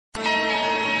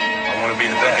want to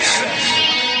be the best.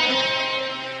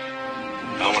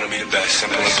 I want to be the best,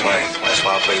 simple and plain. That's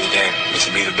why I play the game. But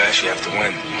to be the best, you have to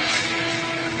win.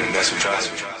 And that's what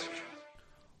drives me.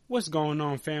 What's going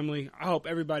on, family? I hope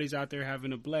everybody's out there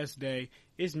having a blessed day.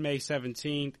 It's May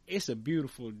 17th. It's a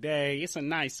beautiful day. It's a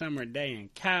nice summer day in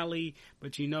Cali.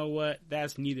 But you know what?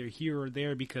 That's neither here or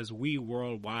there because we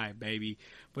worldwide, baby.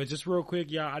 But just real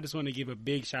quick, y'all, I just want to give a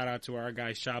big shout out to our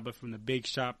guy Shaba from the Big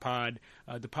Shot Pod.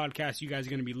 The podcast you guys are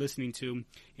going to be listening to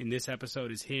in this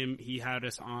episode is him. He had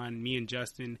us on, me and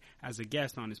Justin, as a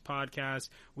guest on his podcast.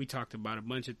 We talked about a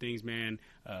bunch of things, man.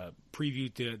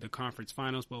 Previewed the conference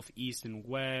finals, both East and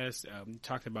West.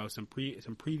 Talked about some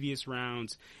previous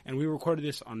rounds. And we recorded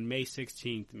this on May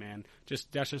 16th, man.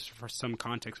 That's just for some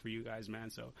context for you guys, man.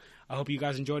 So I hope you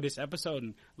guys enjoyed this episode.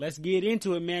 And let's get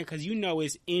into it, man, because you know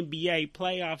it's NBA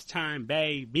playoffs time,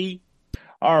 baby.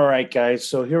 All right, guys.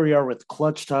 So here we are with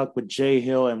Clutch Talk with Jay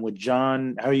Hill and with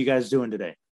John. How are you guys doing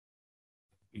today?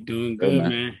 You're doing good,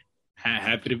 man.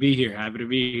 Happy to be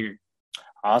here.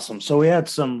 Awesome. So we had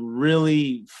some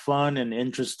really fun and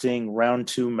interesting round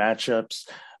two matchups.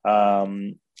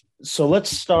 So let's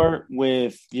start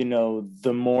with,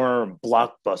 the more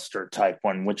blockbuster type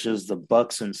one, which is the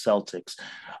Bucks and Celtics.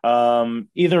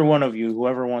 Either one of you,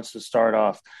 whoever wants to start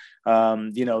off,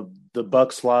 the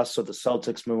Bucks lost, so the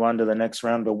Celtics move on to the next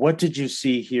round. But what did you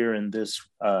see here in this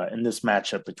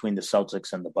matchup between the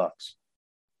Celtics and the Bucks?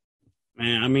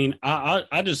 Man, I mean, I'll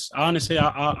go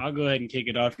ahead and kick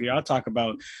it off here. I'll talk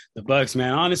about the Bucks,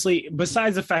 man. Honestly,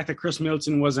 besides the fact that Chris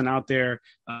Middleton wasn't out there,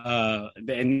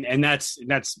 and that's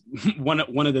one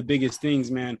of the biggest things,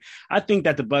 man. I think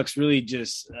that the Bucks really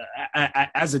just,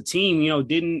 as a team,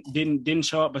 didn't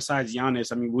show up. Besides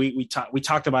Giannis, I mean, we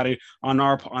talked about it on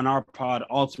our pod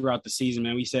all throughout the season,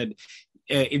 man. We said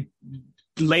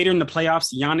later in the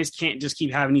playoffs, Giannis can't just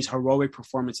keep having these heroic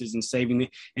performances and saving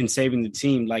the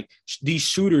team. Like, these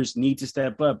shooters need to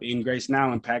step up in Grayson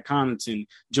Allen, Pat Connaughton,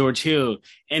 George Hill,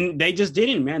 and they just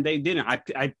didn't, man. They didn't.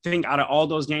 I think out of all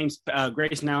those games,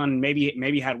 Grayson Allen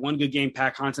maybe had one good game.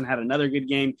 Pat Connaughton had another good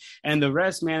game, and the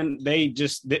rest, man, they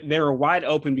were wide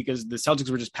open because the Celtics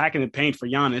were just packing the paint for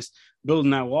Giannis,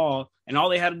 building that wall, and all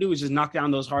they had to do was just knock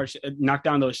down those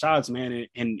shots, man.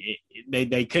 And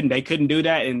they couldn't do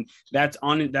that, and that's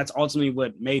ultimately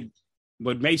what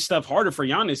made stuff harder for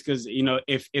Giannis, because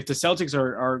if the Celtics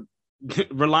are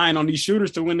relying on these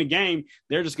shooters to win the game,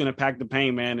 they're just gonna pack the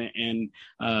paint, man.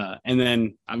 And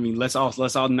then, I mean, let's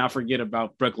all not forget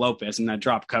about Brook Lopez and that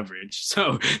drop coverage.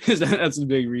 So that's a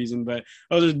big reason. But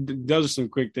those are some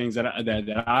quick things that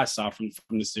I saw from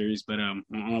the series. But I don't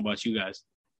know about you guys.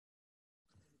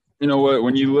 You know what?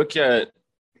 When you look at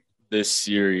this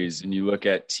series and you look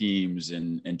at teams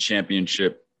and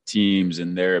championship teams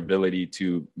and their ability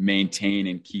to maintain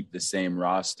and keep the same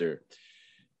roster,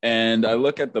 and I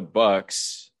look at the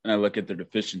Bucks and I look at their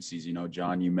deficiencies.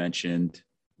 John, you mentioned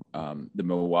the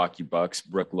Milwaukee Bucks,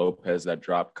 Brook Lopez, that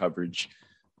drop coverage,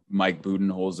 Mike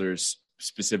Budenholzer,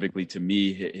 specifically to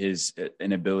me, his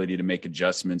inability to make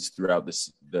adjustments throughout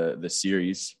the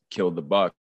series killed the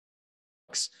Bucks.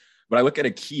 But I look at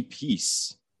a key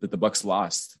piece that the Bucks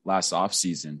lost last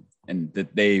offseason and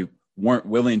that they weren't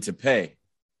willing to pay.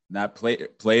 And that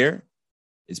player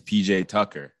is PJ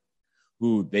Tucker,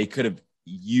 who they could have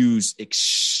used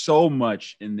so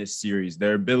much in this series.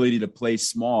 Their ability to play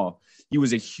small. He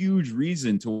was a huge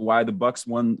reason to why the Bucks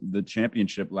won the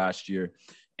championship last year.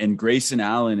 And Grayson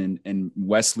Allen and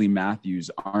Wesley Matthews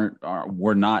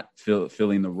were not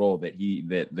filling the role that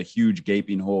the huge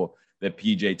gaping hole that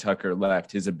PJ Tucker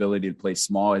left. His ability to play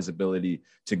small, his ability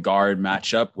to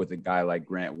match up with a guy like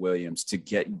Grant Williams, to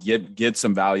get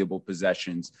some valuable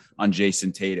possessions on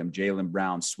Jason Tatum, Jaylen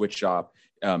Brown, switch up.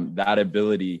 That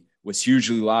ability was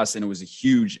hugely lost, and it was a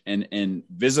huge and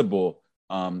visible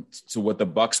to what the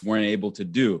Bucks weren't able to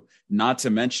do. Not to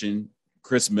mention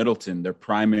Chris Middleton, their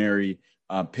primary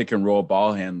pick and roll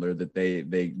ball handler that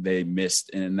they missed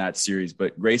in that series.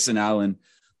 But Grayson Allen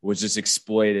was just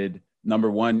exploited.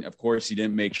 Number one, of course, he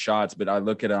didn't make shots, but I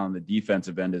look at it on the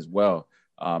defensive end as well.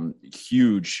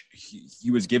 Huge.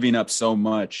 He was giving up so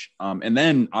much. And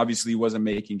then obviously he wasn't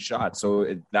making shots. So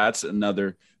that's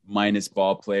another minus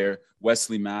ball player.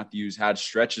 Wesley Matthews had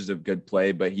stretches of good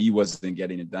play, but he wasn't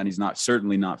getting it done. He's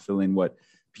certainly not filling what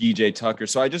PJ Tucker.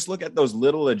 So I just look at those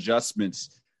little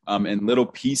adjustments and little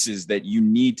pieces that you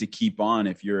need to keep on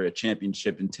if you're a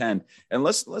championship intent. And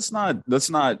let's not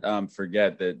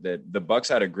forget that the Bucks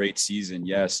had a great season,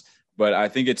 yes, but I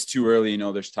think it's too early.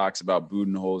 There's talks about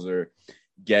Budenholzer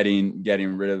getting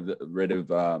rid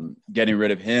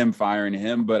of him, firing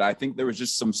him. But I think there was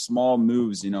just some small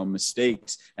moves,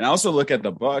 mistakes. And I also look at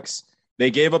the Bucks. they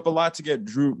gave up a lot to get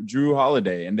Drew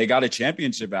Holiday, and they got a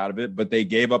championship out of it, but they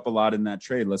gave up a lot in that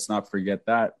trade. Let's not forget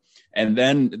that. And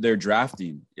then they're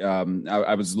drafting.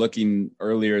 I was looking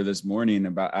earlier this morning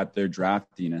at their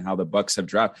drafting and how the Bucks have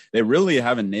drafted. They really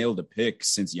haven't nailed a pick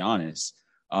since Giannis.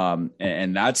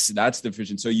 And that's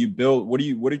deficient. So you build, what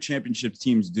do championship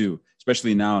teams do?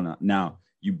 Especially now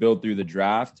you build through the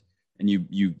draft, and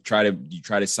you try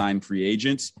to sign free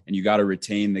agents, and you got to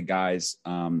retain the guys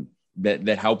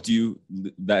that helped you,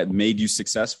 that made you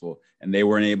successful. And they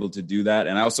weren't able to do that.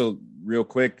 And also, real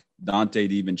quick, Dante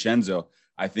DiVincenzo,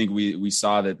 I think we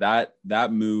saw that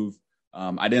move.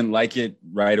 I didn't like it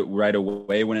right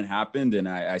away when it happened, and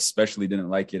I especially didn't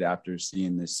like it after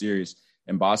seeing this series.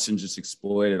 And Boston just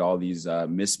exploited all these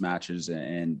mismatches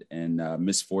and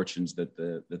misfortunes that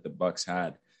the Bucks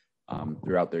had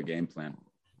throughout their game plan.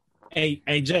 Hey,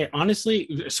 Jay,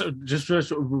 honestly, so just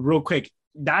real quick,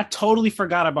 I totally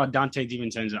forgot about Dante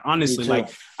DiVincenzo. Honestly,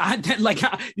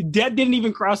 that didn't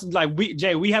even cross.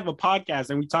 We have a podcast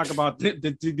and we talk about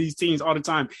these teams all the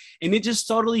time, and it just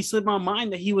totally slipped my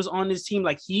mind that he was on this team.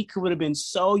 Like, he would have been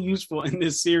so useful in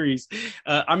this series.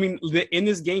 In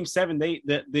this game 7,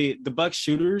 the Bucks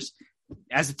shooters,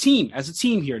 as a team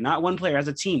here, not one player, as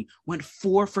a team, went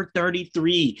 4 for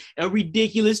 33, a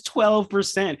ridiculous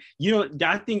 12%.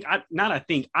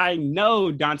 I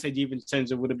know Dante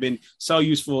DiVincenzo would have been so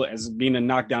useful as being a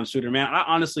knockdown shooter, man. I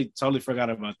honestly totally forgot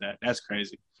about that. That's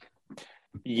crazy.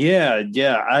 Yeah,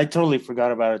 I totally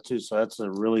forgot about it too. So that's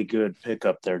a really good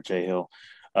pickup there, Jay Hill.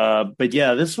 But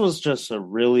yeah, this was just a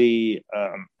really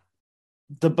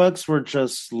the Bucks were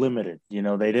just limited.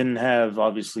 They didn't have,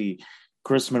 obviously,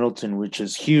 Chris Middleton, which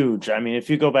is huge. I mean, if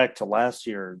you go back to last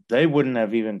year, they wouldn't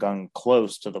have even gone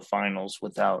close to the finals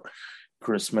without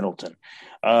Chris Middleton.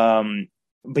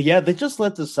 But yeah, they just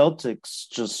let the Celtics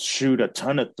just shoot a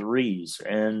ton of threes,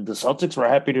 and the Celtics were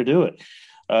happy to do it.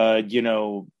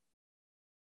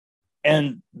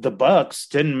 And the Bucks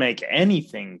didn't make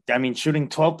anything. I mean, shooting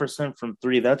 12% from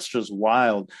 3, that's just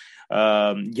wild.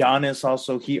 Giannis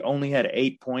also, he only had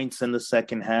 8 points in the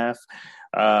second half.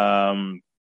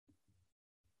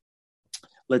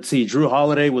 Let's see. Drew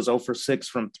Holiday was 0 for 6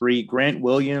 from 3. Grant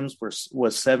Williams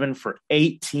was 7 for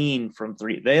 18 from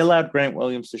 3. They allowed Grant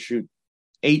Williams to shoot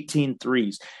 18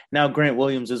 threes. Now, Grant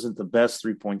Williams isn't the best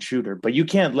three-point shooter, but you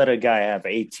can't let a guy have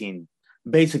 18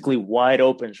 basically wide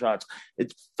open shots.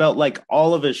 It felt like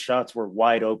all of his shots were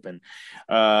wide open.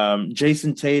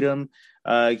 Jason Tatum,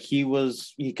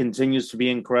 he continues to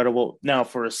be incredible. Now,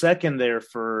 for a second there,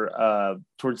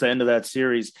 towards the end of that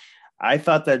series, I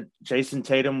thought that Jason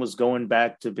Tatum was going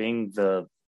back to being the,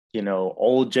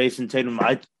 old Jason Tatum.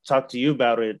 I talked to you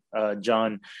about it,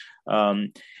 John,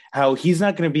 how he's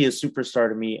not going to be a superstar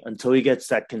to me until he gets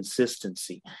that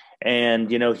consistency. And,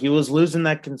 he was losing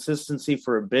that consistency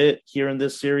for a bit here in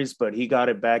this series, but he got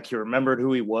it back. He remembered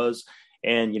who he was,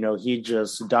 and, he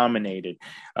just dominated.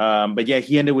 But yeah,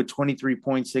 he ended with 23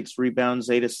 points, 6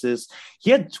 rebounds, 8 assists. He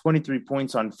had 23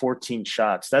 points on 14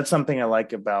 shots. That's something I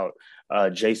like about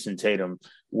Jason Tatum.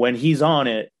 When he's on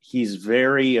it, he's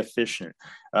very efficient.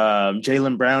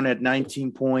 Jaylen Brown had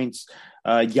 19 points.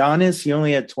 Giannis, he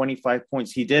only had 25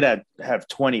 points. He did have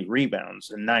 20 rebounds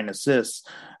and 9 assists,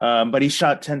 but he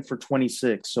shot 10 for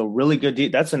 26. So really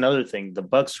good. That's another thing. The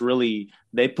Bucks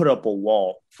they put up a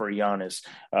wall for Giannis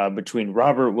between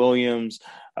Robert Williams,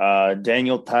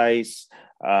 Daniel Tice.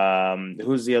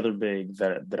 Who's the other big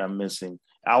that I'm missing?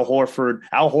 Al Horford.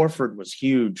 Al Horford was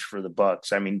huge for the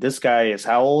Bucks. I mean, this guy is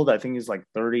how old? I think he's like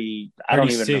 30. I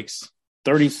don't even know.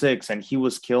 36, and he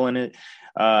was killing it.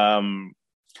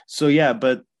 So yeah,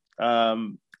 but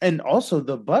and also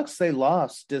the Bucks, they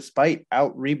lost despite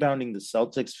out rebounding the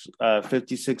Celtics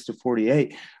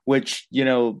 56-48, which,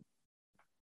 the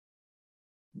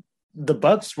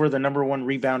Bucks were the number 1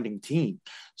 rebounding team.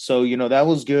 So, that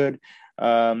was good.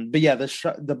 But yeah,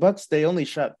 the Bucks, they only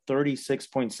shot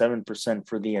 36.7%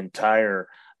 for the entire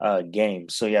game.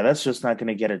 So yeah, that's just not going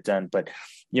to get it done. But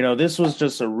this was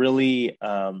just a really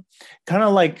kind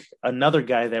of like another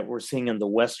guy that we're seeing in the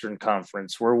Western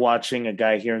Conference. We're watching a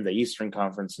guy here in the Eastern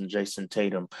Conference, and Jason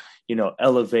Tatum,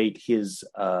 elevate his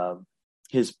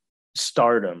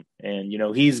stardom,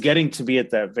 and he's getting to be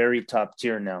at that very top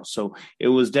tier now. So it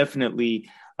was definitely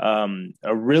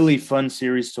a really fun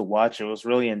series to watch. It was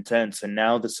really intense. And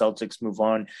now the Celtics move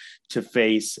on to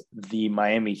face the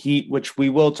Miami Heat, which we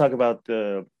will talk about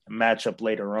the matchup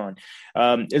later on.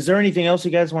 Is there anything else you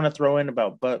guys want to throw in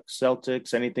about Bucks,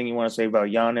 Celtics? Anything you want to say about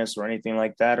Giannis or anything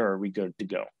like that? Or are we good to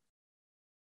go?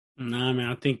 Nah, man.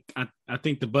 I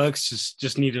think the Bucks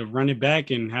just need to run it back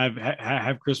and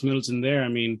have Chris Middleton there. I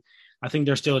mean, I think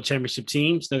they're still a championship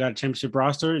team, still got a championship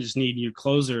roster. Just need your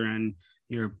closer, and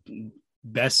your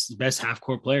best half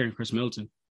court player in Chris Middleton.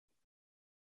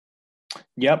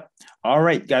 Yep. All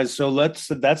right, guys. So that's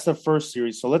the first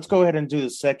series. So let's go ahead and do the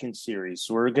second series.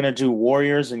 So we're gonna do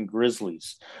Warriors and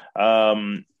Grizzlies.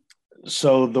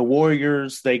 So the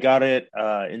Warriors, they got it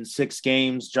in 6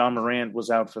 games. John Morant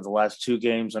was out for the last 2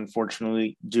 games,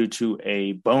 unfortunately, due to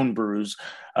a bone bruise.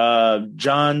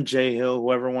 John, Jay Hill,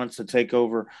 whoever wants to take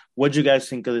over, what do you guys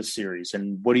think of this series?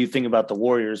 And what do you think about the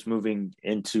Warriors moving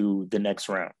into the next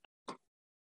round?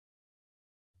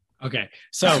 Okay,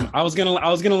 so I was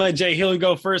gonna let Jay Hill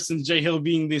go first, since Jay Hill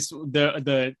being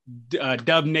the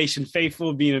Dub Nation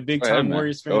faithful, being a big time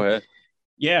Warriors fan. Go ahead.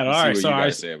 Yeah, all right. So what you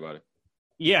guys say about it?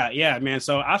 Yeah, man.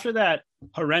 So after that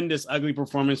horrendous, ugly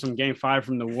performance from Game 5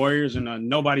 from the Warriors, and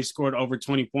nobody scored over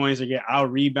 20 points, they get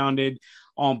out rebounded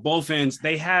on both ends.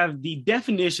 They have the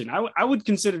definition. I would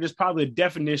consider this probably a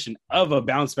definition of a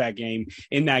bounce back game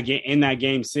in that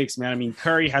game 6, man. I mean,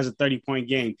 Curry has a 30-point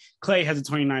game. Klay has a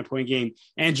 29-point game.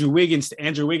 Andrew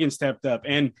Wiggins stepped up.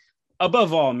 And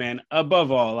above all,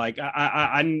 like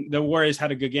the Warriors had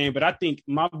a good game, but I think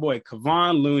my boy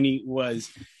Kevon Looney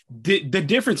was the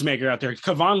difference maker out there.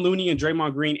 Kevon Looney and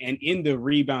Draymond Green, and in the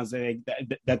rebounds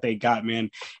that they got, man.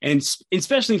 And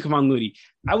especially in Kevon Looney,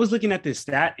 I was looking at this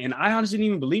stat and I honestly didn't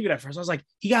even believe it at first. I was like,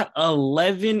 he got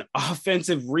 11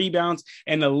 offensive rebounds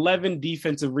and 11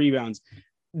 defensive rebounds.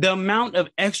 The amount of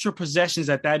extra possessions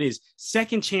that is,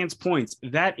 second chance points,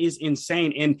 that is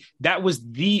insane. And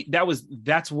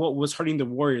that's what was hurting the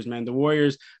Warriors, man. The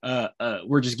Warriors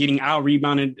were just getting out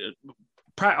rebounded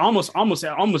almost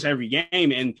every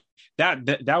game, and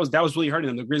that was really hurting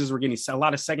them. The Grizzlies were getting a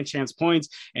lot of second chance points,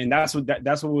 and that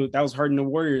was hurting the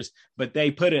Warriors. But they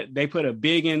put a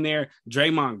big in there.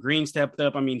 Draymond Green stepped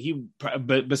up. I mean,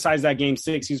 but besides that game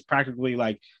 6, he's practically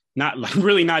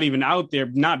not even out there,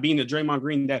 not being the Draymond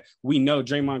Green that we know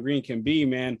Draymond Green can be,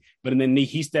 man. But then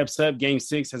he steps up. Game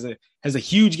 6 has a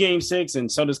huge game 6,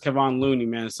 and so does Kevon Looney,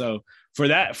 man. So for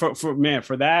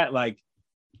that, like,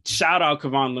 shout out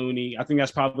Kevon Looney. I think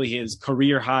that's probably his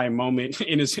career high moment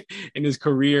in his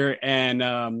career,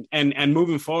 and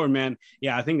moving forward, man.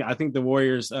 Yeah, I think the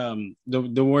Warriors, the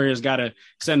Warriors got to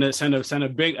send a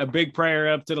big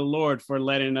prayer up to the Lord for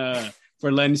letting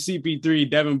CP3,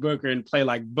 Devin Booker, and play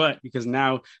like butt, because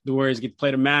now the Warriors get to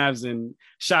play the Mavs. And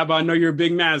Shaba, I know you're a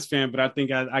big Mavs fan, but I think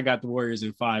I got the Warriors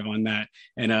in 5 on that.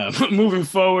 And moving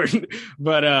forward,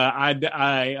 but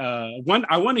I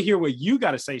want to hear what you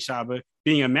got to say, Shaba,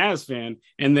 being a Mavs fan,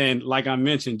 and then, like I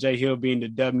mentioned, Jay Hill being the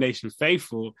Dub Nation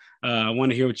faithful. I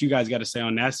want to hear what you guys got to say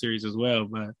on that series as well.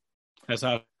 But that's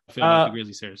how I feel about the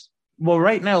Grizzlies series. Well,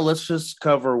 right now, let's just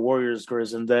cover Warriors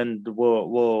Grizz, and then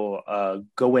we'll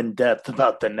go in depth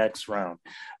about the next round,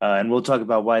 and we'll talk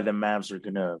about why the Mavs are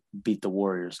gonna beat the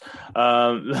Warriors.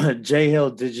 Jay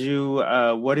Hill,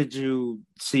 what did you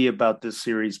see about this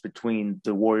series between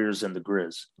the Warriors and the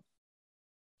Grizz?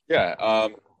 Yeah,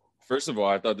 first of all,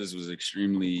 I thought this was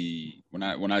extremely, when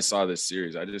I saw this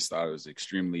series, I just thought it was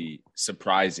extremely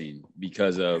surprising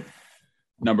because of,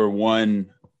 number one,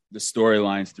 the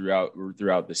storylines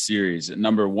throughout the series.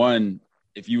 Number one,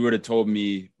 if you would have told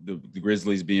me the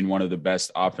Grizzlies being one of the best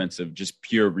offensive, just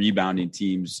pure rebounding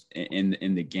teams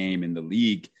in the game, in the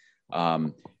league,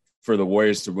 for the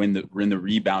Warriors to win the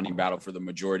rebounding battle for the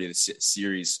majority of the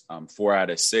series, 4 out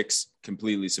of 6,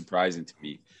 completely surprising to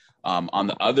me. On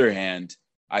the other hand,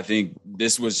 I think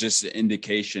this was just an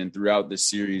indication throughout the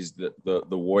series that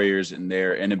the Warriors and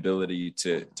their inability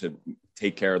to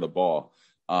take care of the ball.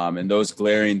 And those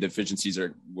glaring deficiencies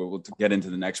we'll get into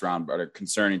the next round, but are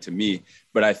concerning to me.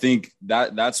 But I think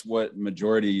that's what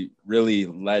majority really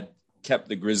kept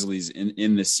the Grizzlies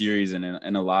in the series and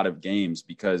in a lot of games,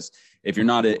 because if you're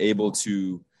not able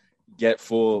to get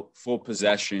full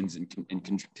possessions and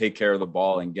can take care of the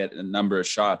ball and get a number of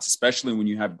shots, especially when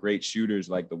you have great shooters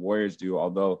like the Warriors do,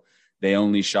 although they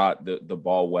only shot the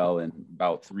ball well in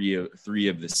about three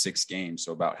of the 6 games,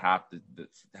 so about half the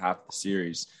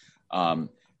series.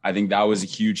 I think that was a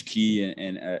huge key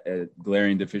and a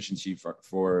glaring deficiency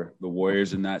for the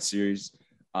Warriors in that series.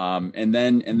 And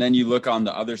then you look on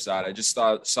the other side, I just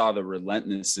saw the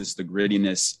relentlessness, the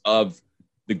grittiness of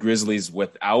the Grizzlies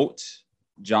without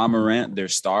Ja Morant, their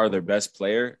star, their best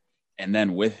player, and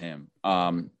then with him,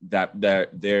 that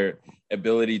their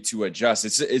ability to adjust.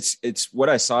 It's what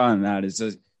I saw in that is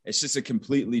it's just a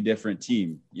completely different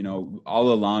team. You know,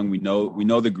 all along we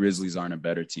know the Grizzlies aren't a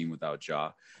better team without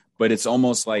Ja. But it's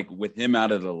almost like with him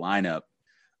out of the lineup,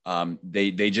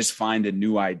 they just find a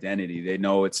new identity. They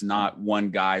know it's not one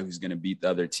guy who's going to beat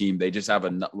the other team. They just have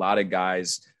a lot of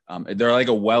guys. They're like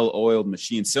a well-oiled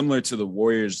machine, similar to the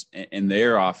Warriors in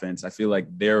their offense. I feel like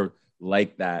they're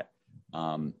like that.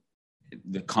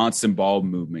 the constant ball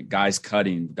movement, guys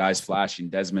cutting, guys flashing,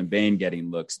 Desmond Bane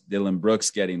getting looks, Dylan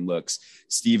Brooks getting looks,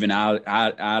 Steven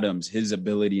Adams, his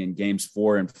ability in games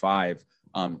 4 and 5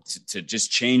 to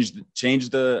just change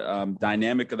the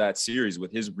dynamic of that series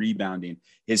with his rebounding,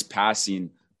 his passing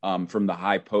from the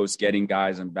high post, getting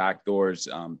guys in back doors,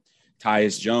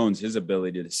 Tyus Jones, his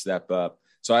ability to step up.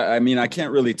 So, I mean, I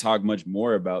can't really talk much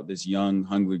more about this young,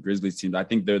 hungry Grizzlies team. I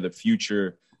think they're the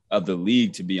future of the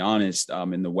league, to be honest,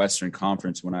 in the Western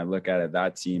Conference when I look at it,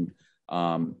 that team.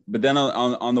 But then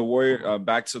on the Warrior,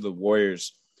 back to the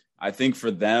Warriors, I think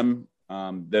for them,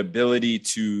 the ability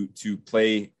to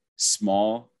play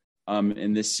small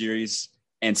in this series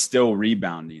and still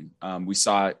rebounding. We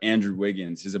saw Andrew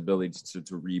Wiggins, his ability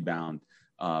to rebound.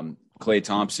 Klay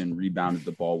Thompson rebounded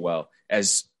the ball well,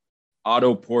 as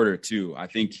Otto Porter too. I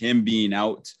think him being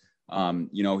out,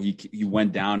 he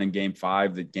went down in game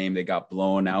 5, the game they got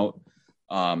blown out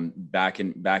back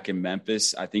in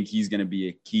Memphis. I think he's going to be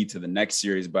a key to the next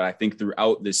series. But I think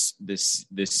throughout this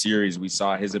series, we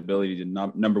saw his ability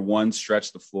to number one,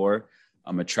 stretch the floor,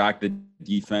 attract the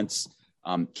defense,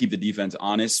 keep the defense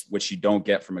honest, which you don't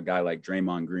get from a guy like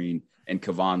Draymond Green and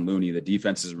Kevon Looney. The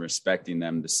defense is respecting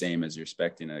them the same as you're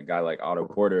respecting a guy like Otto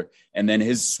Porter. And then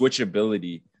his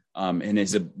switchability and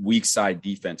his weak side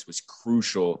defense was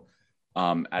crucial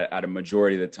at a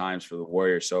majority of the times for the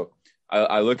Warriors. So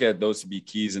I look at those to be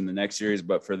keys in the next series,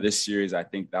 but for this series, I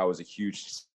think that was a huge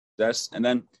success. And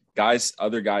then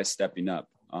other guys stepping up.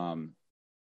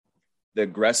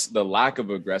 The lack of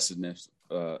aggressiveness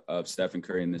of Stephen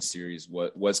Curry in this series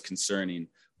was concerning,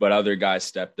 but other guys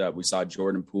stepped up. We saw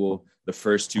Jordan Poole the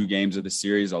first 2 games of the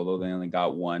series, although they only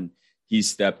got 1, he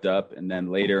stepped up. And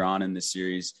then later on in the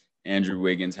series, Andrew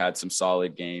Wiggins had some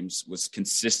solid games, was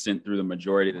consistent through the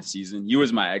majority of the season. He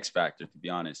was my X factor, to be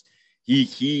honest.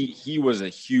 He was a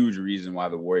huge reason why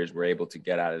the Warriors were able to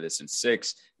get out of this in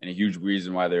 6, and a huge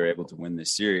reason why they were able to win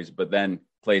this series. But then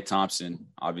Klay Thompson,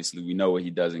 obviously we know what he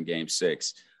does in game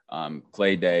 6.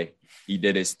 Klay Day, he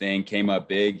did his thing, came up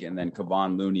big, and then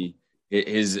Kevon Looney,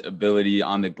 his ability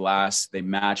on the glass, they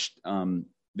matched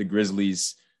the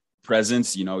Grizzlies'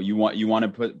 presence. You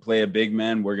want to play a big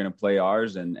man, we're going to play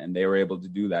ours, and they were able to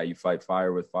do that. You fight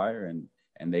fire with fire,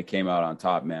 and they came out on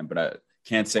top, man. But I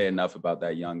can't say enough about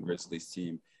that young Grizzlies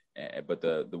team, but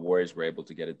the Warriors were able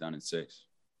to get it done in 6.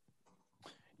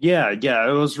 Yeah,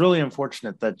 it was really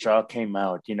unfortunate that Ja came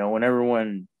out.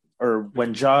 When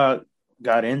Ja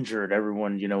got injured,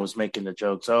 everyone, was making the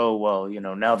jokes. Oh, well,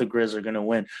 now the Grizz are going to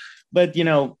win. But,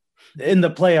 in the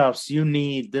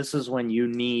playoffs, this is when you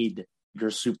need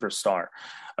your superstar.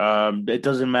 It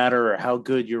doesn't matter how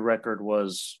good your record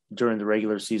was during the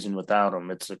regular season without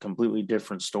him. It's a completely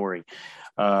different story.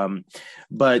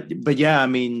 But yeah, I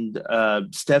mean,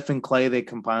 Steph and Klay, they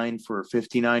combined for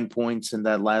 59 points in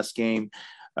that last game.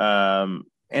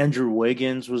 Andrew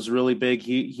Wiggins was really big.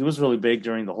 He was really big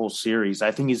during the whole series.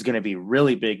 I think he's going to be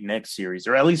really big next series,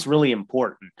 or at least really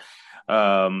important.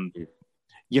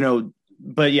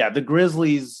 But yeah, the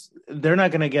Grizzlies, they're not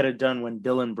going to get it done when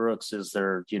Dylan Brooks is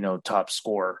their, top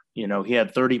scorer. He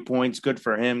had 30 points, good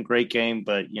for him, great game,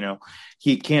 but,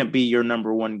 he can't be your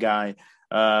number one guy.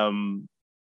 And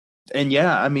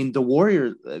yeah, I mean, the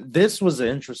Warriors, this was an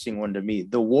interesting one to me.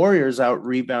 The Warriors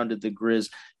out-rebounded the Grizz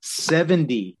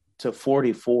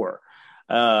 70-44.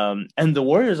 And the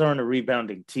Warriors aren't a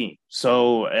rebounding team.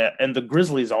 So, and the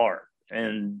Grizzlies are.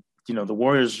 And, the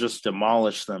Warriors just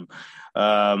demolished them.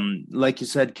 Like you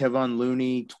said, Kevon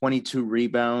Looney, 22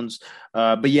 rebounds.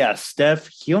 But yeah, Steph,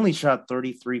 he only shot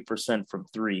 33% from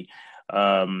 3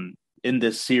 in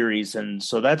this series. And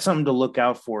so that's something to look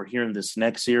out for here in this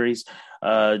next series.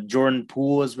 Jordan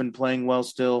Poole has been playing well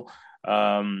still.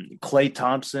 Klay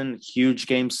Thompson, huge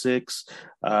game 6.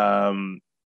 Klay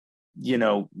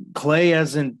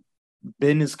hasn't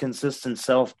been his consistent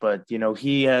self, but,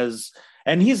 he has –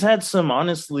 and he's had some,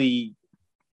 honestly,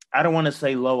 I don't want to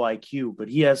say low IQ, but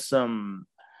he has some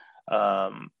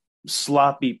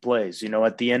sloppy plays,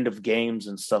 at the end of games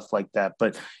and stuff like that.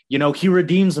 But, he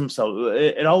redeems himself.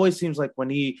 It always seems like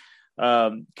when he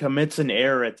commits an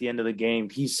error at the end of the game,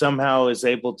 he somehow is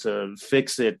able to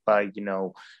fix it by,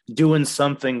 doing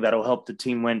something that'll help the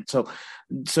team win.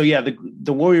 So yeah,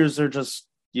 the Warriors are just,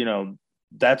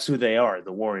 that's who they are,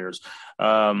 the Warriors.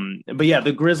 But yeah,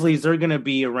 the Grizzlies, they're going to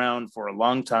be around for a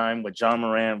long time with John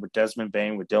Moran, with Desmond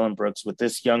Bane, with Dylan Brooks, with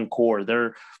this young core.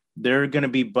 They're going to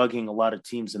be bugging a lot of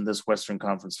teams in this Western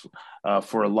Conference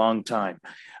for a long time.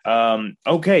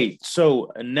 Okay,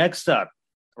 so next up,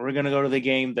 we're going to go to the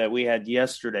game that we had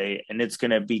yesterday, and it's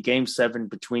going to be Game 7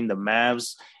 between the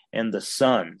Mavs and the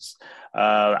Suns.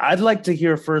 I'd like to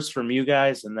hear first from you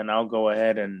guys, and then I'll go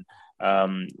ahead and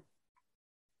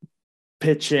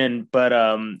pitch in. But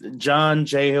John,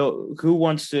 Jay, who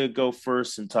wants to go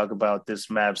first and talk about this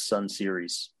Mavs Sun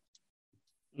series?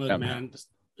 Look, man, this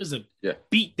is a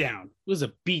beatdown. It was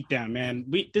a beatdown, man.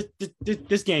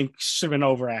 This game should have been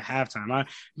over at halftime.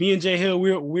 Me and Jay Hill,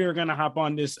 we were gonna hop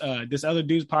on this other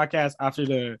dude's podcast after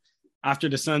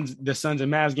the Suns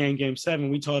and Mavs game 7.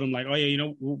 We told him like, oh yeah,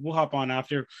 we'll hop on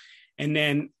after. And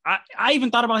then I even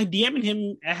thought about DMing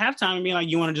him at halftime and being like,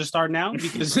 you want to just start now?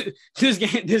 Because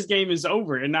this game is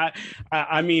over. And I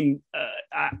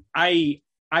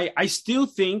still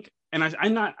think, and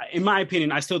I'm not, in my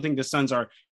opinion, I still think the Suns are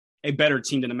a better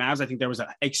team than the Mavs. I think there was an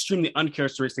extremely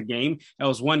uncharacteristic game. That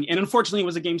was one, and unfortunately it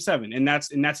was a game 7. And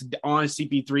that's on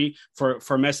CP3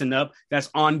 for messing up. That's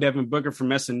on Devin Booker for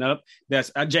messing up.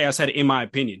 That's Jay, I said it in my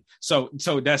opinion. So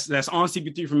that's on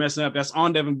CP3 for messing up. That's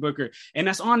on Devin Booker. And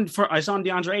it's on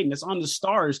DeAndre Ayton. That's on the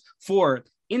stars for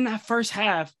in that first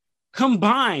half.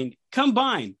 Combined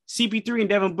CP3 and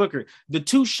Devin Booker, the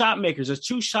two shot makers, the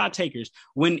two shot takers.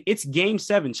 When it's game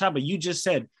 7, Chaba, you just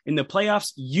said in the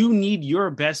playoffs, you need your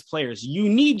best players. You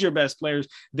need your best players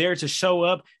there to show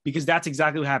up, because that's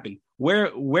exactly what happened.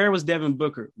 Where was Devin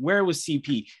Booker? Where was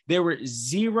CP? They were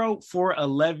 0 for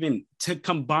 11 to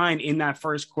combine in that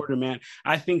first quarter, man.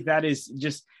 I think that is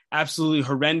just absolutely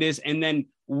horrendous. And then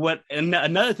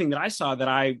another thing that I saw that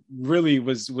I really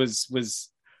was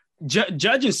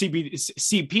judging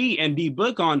CP and D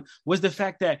Book on was the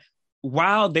fact that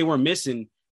while they were missing,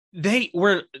 they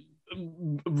were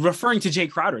referring to Jay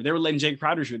Crowder. They were letting Jay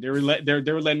Crowder shoot. They were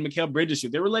letting Mikal Bridges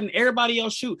shoot. They were letting everybody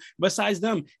else shoot besides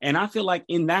them. And I feel like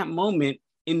in that moment,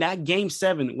 in that game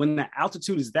 7, when the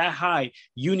altitude is that high,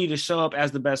 you need to show up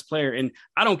as the best player. And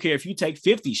I don't care if you take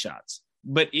 50 shots,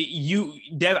 but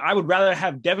I would rather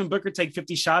have Devin Booker take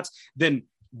 50 shots than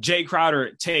Jay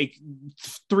Crowder take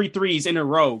 3 threes in a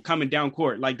row coming down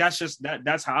court. Like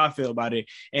that's how I feel about it.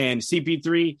 And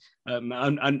CP3,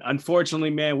 unfortunately,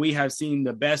 man, we have seen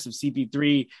the best of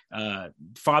CP3.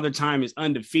 Father Time is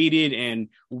undefeated, and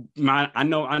I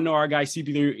know our guy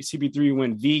CP3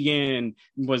 went vegan and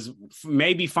was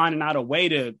maybe finding out a way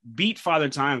to beat Father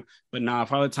Time, but nah,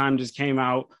 Father Time just came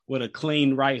out with a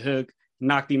clean right hook,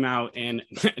 knocked him out, and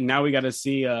now we got to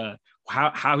see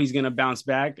how he's gonna bounce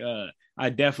back. I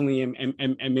definitely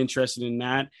am interested in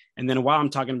that. And then while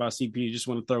I'm talking about CP, just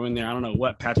want to throw in there, I don't know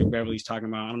what Patrick Beverley's talking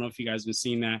about. I don't know if you guys have been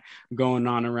seeing that going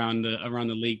on around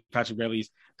the league. Patrick Beverley's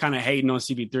kind of hating on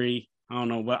CP3. I don't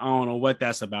know what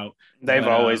that's about. They've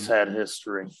always had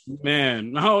history.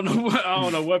 Man, I don't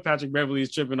know what Patrick Beverley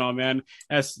is tripping on, man.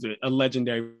 That's a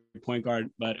legendary point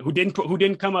guard, but who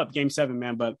didn't come up game 7,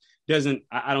 man, but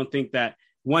I don't think that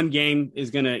one game is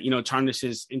gonna, tarnish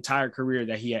his entire career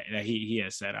that he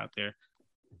has set out there.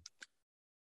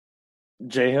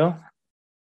 Jay Hill?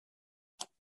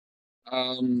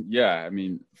 Yeah, I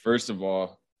mean, first of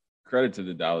all, credit to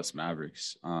the Dallas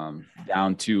Mavericks. Down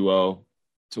 2-0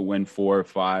 to win 4 or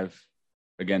 5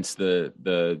 against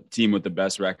the team with the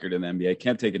best record in the NBA.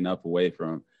 Can't take enough away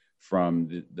from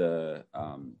the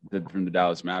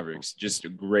Dallas Mavericks.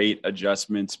 Just great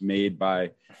adjustments made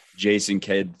by Jason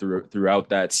Kidd throughout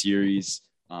that series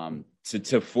to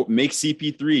make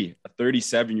CP3 a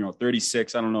 37-year-old,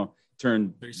 36, I don't know,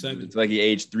 turned 37. It's like he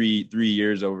aged three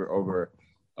years overnight.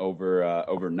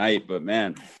 But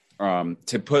man,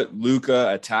 to put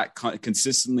Luka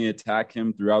consistently attack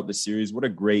him throughout the series, what a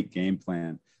great game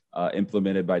plan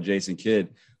implemented by Jason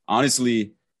Kidd.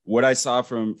 Honestly, what I saw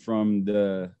from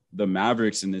the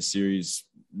Mavericks in this series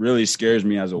really scares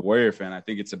me as a Warrior fan. I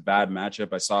think it's a bad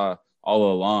matchup. I saw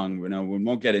all along. We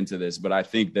won't get into this, but I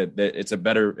think that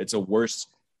it's a worse.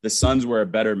 The Suns were a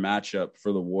better matchup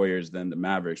for the Warriors than the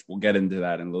Mavericks. We'll get into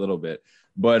that in a little bit.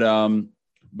 But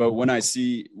when I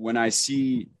see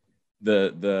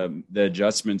the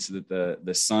adjustments that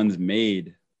the Suns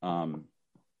made,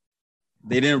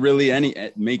 they didn't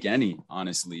really make any,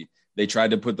 honestly. They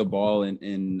tried to put the ball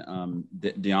in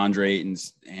DeAndre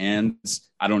Ayton's hands.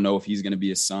 I don't know if he's going to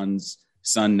be a Suns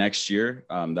son next year.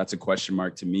 That's a question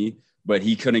mark to me. But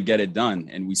he couldn't get it done,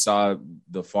 and we saw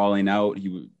the falling out.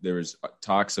 There was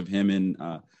talks of him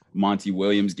and Monty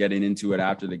Williams getting into it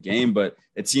after the game. But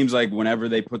it seems like whenever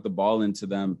they put the ball into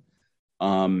them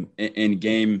in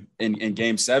game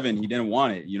 7, he didn't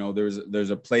want it. There's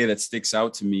a play that sticks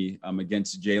out to me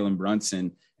against Jalen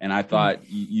Brunson. And I thought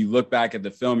you look back at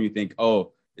the film, you think,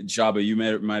 oh, Shaba, you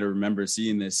might remember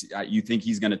seeing this. You think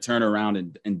he's going to turn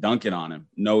around and dunk it on him.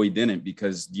 No, he didn't,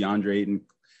 because DeAndre Ayton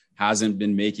hasn't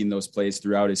been making those plays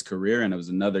throughout his career. And it was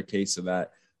another case of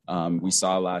that we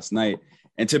saw last night.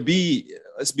 And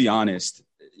let's be honest,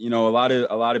 a lot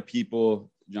of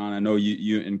people, John, I know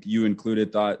you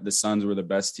included, thought the Suns were the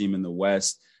best team in the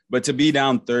West. But to be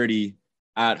down 30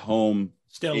 at home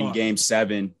Still in are. Game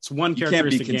 7. It's one You can't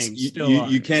be characteristic game.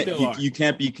 you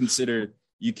can't be considered.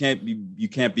 You can't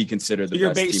be considered the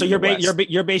best team. So in the West.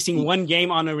 you're basing one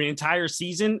game on an entire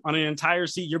season.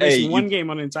 You're basing one game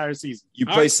on an entire season. You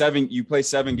play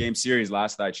 7-game series.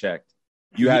 Last I checked.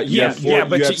 But you're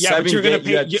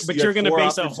gonna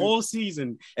base a whole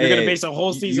season. You're gonna base a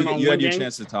whole season on one game. You had your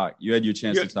chance to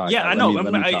talk. Yeah, I know.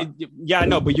 I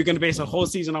know, but you're gonna base a whole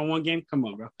season on one game. Come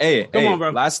on, bro. Come on, bro.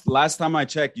 Last time I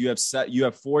checked, you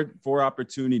have four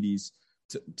opportunities.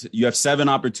 You have 7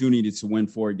 opportunities to win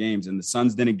 4 games, and the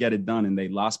Suns didn't get it done, and they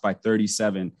lost by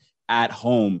 37 at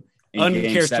home.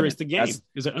 Uncharacteristic game. It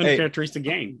was an uncharacteristic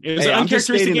game. It was an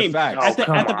uncharacteristic game. At the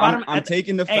bottom, I'm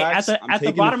taking the facts. At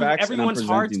the bottom of everyone's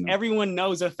hearts, everyone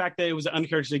knows the fact that it was an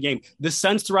uncharacteristic game. The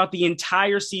Suns throughout the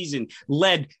entire season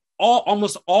led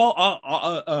almost all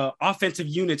offensive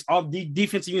units, all the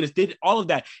defensive units did all of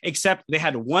that, except they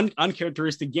had one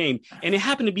uncharacteristic game, and it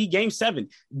happened to be Game 7.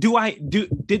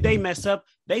 Did they mess up?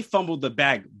 They fumbled the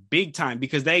bag big time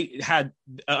because they had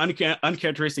an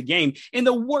uncharacteristic game in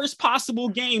the worst possible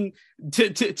game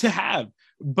to have.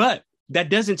 But that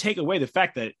doesn't take away the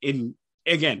fact that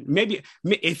again, maybe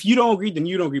if you don't agree, then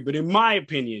you don't agree. But in my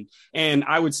opinion, and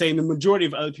I would say in the majority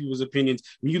of other people's opinions,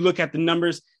 when you look at the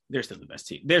numbers, they're still the best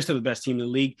team. They're still the best team in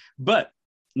the league. But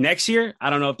next year, I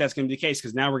don't know if that's going to be the case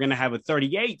because now we're going to have a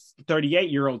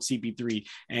 38-year-old CP3.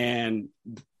 And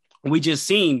we just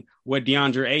seen what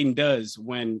DeAndre Ayton does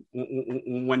when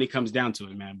it comes down to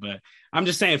it, man. But I'm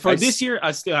just saying for this year,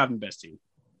 I still have the best team.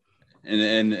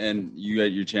 And you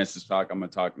had your chance to talk. I'm going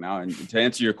to talk now. And to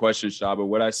answer your question, Shaba,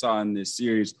 what I saw in this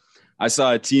series, I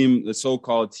saw a team, the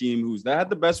so-called team that had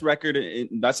the best record.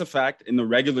 That's a fact in the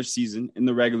regular season.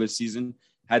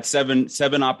 Had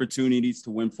seven opportunities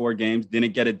to win 4 games,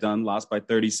 didn't get it done, lost by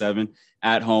 37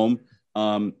 at home.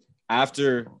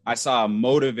 After I saw a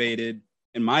motivated,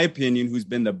 in my opinion, who's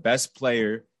been the best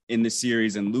player in the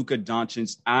series, and Luka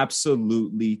Doncic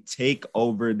absolutely take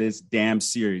over this damn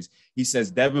series. He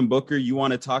says, Devin Booker, you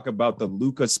want to talk about the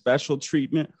Luka special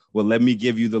treatment? Well, let me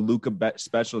give you the Luka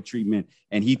special treatment.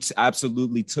 And he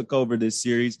absolutely took over this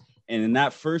series. And in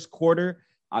that first quarter,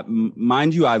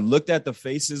 mind you, I looked at the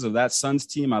faces of that Suns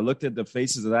team. I looked at the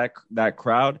faces of that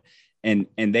crowd, and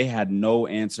they had no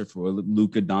answer for what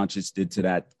Luka Doncic did to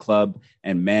that club.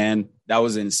 And man, that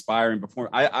was an inspiring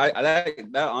performance.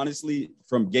 That honestly,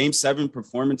 from Game 7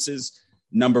 performances,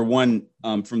 number one,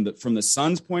 from the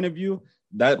Suns' point of view,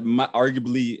 that might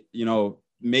arguably,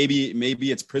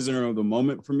 maybe it's prisoner of the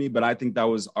moment for me, but I think that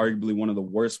was arguably one of the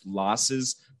worst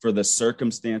losses for the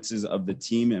circumstances of the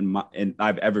team and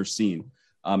I've ever seen.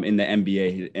 In the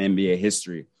NBA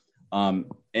history. And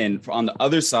on the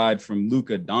other side from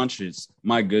Luka Doncic,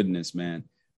 my goodness, man,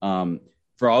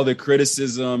 for all the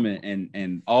criticism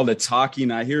and all the talking,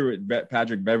 I hear with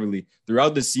Patrick Beverley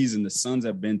throughout the season, the Suns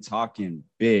have been talking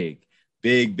big.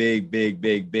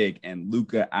 And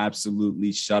Luka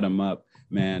absolutely shut him up,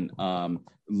 man.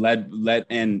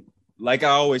 And like I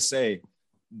always say,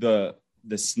 the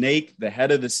snake, the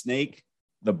head of the snake,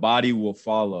 the body will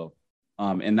follow.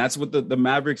 And that's what the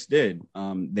Mavericks did.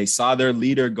 They saw their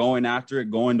leader going after it,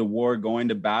 going to war, going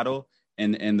to battle,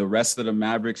 and the rest of the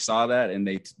Mavericks saw that, and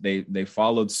they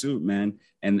followed suit, man.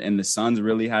 And the Suns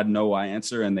really had no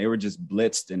answer, and they were just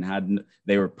blitzed and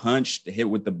they were punched, hit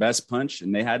with the best punch,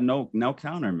 and they had no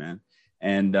counter, man.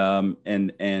 And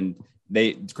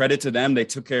they, credit to them, they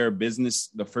took care of business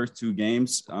the first 2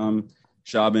 games.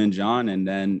 Shaba and John, and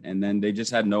then they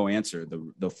just had no answer.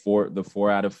 The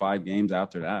 4 out of 5 games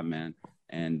after that, man.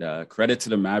 And credit to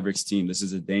the Mavericks team. This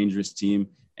is a dangerous team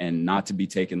and not to be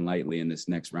taken lightly in this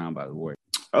next round by the Warriors.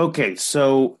 Okay,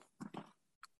 so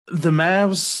the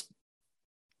Mavs,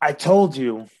 I told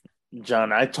you,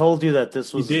 John, I told you that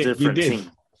this was a different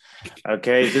team.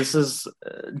 Okay, this is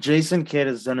Jason Kidd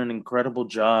has done an incredible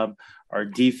job. Our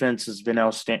defense has been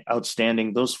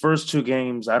outstanding. Those first 2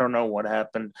 games, I don't know what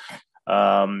happened.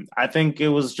 I think it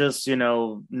was just,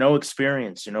 no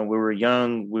experience. We were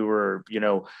young. We were,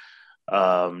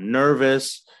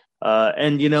 nervous.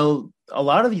 And, a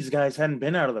lot of these guys hadn't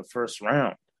been out of the first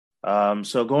round.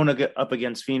 So going to get up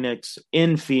against Phoenix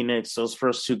in Phoenix, those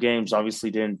first 2 games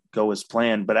obviously didn't go as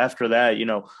planned. But after that,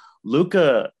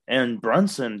 Luka and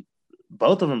Brunson,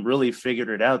 both of them really figured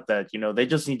it out that, they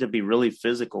just need to be really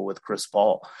physical with Chris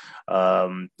Paul.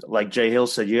 Like Jay Hill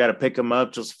said, you got to pick him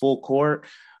up just full court.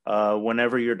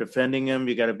 Whenever you're defending him,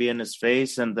 you got to be in his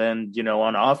face. And then,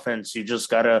 on offense, you just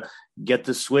got to get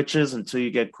the switches until you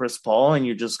get Chris Paul, and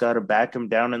you just got to back him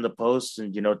down in the post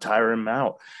and, tire him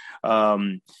out.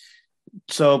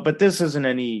 So, but this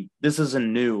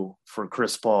isn't new for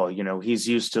Chris Paul. You know, he's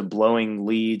used to blowing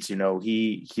leads. You know,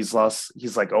 he's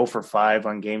like 0 for 5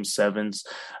 on game sevens.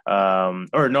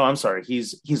 Or no, I'm sorry.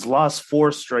 He's lost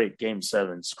 4 straight game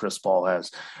sevens, Chris Paul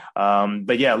has.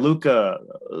 But yeah, Luka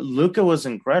was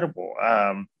incredible.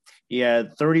 He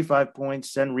had 35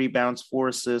 points, 10 rebounds, 4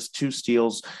 assists, 2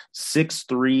 steals, 6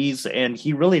 threes, and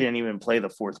he really didn't even play the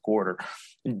fourth quarter.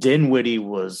 Dinwiddie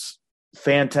was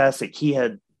fantastic. He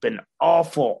had been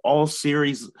awful all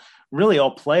series, really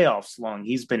all playoffs long.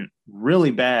 He's been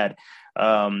really bad.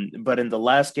 But in the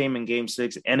last game, in game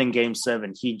 6 and in game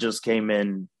 7, he just came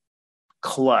in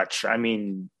clutch. I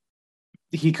mean,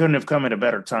 he couldn't have come at a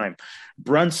better time.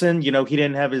 Brunson, you know, he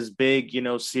didn't have his big, you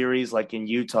know, series like in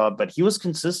Utah, but he was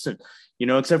consistent, you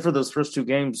know, except for those first 2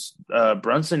 games.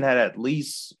 Brunson had at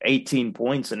least 18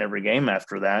 points in every game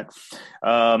after that.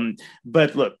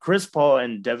 But look, Chris Paul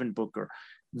and Devin Booker,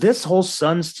 this whole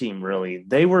Suns team, really,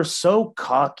 they were so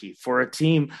cocky for a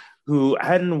team who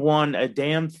hadn't won a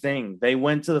damn thing. They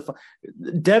went to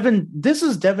this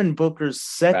is Devin Booker's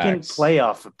second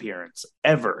playoff appearance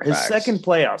ever, his second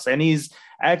playoffs, and he's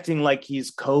acting like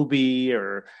he's Kobe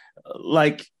or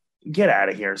like, get out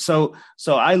of here. So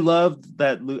I loved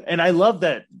that. And I love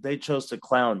that they chose to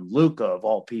clown Luka of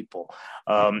all people.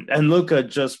 And Luka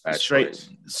just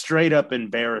straight up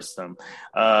embarrassed them.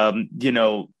 You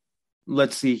know,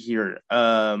 let's see here.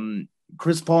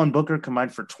 Chris Paul and Booker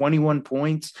combined for 21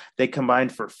 points. They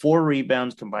combined for 4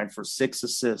 rebounds, combined for 6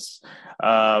 assists.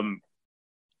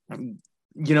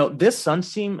 You know, this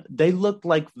Suns team, they look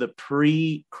like the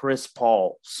pre-Chris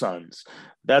Paul Suns.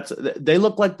 They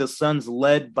look like the Suns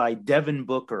led by Devin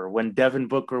Booker when Devin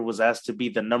Booker was asked to be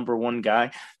the number 1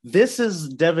 guy. This is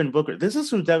Devin Booker. This is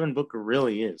who Devin Booker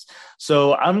really is.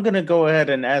 So I'm going to go ahead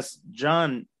and ask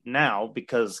John now,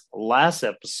 because last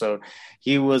episode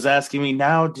he was asking me,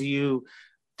 now, do you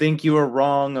think you were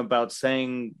wrong about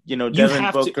saying, you know,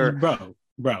 Devin Booker?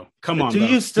 Bro, come on. Do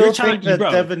you still think that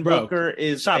Devin Booker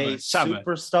is a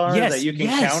superstar that you can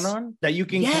count on? That you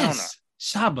can count on?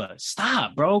 Shaba,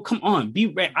 stop, bro. Come on. Be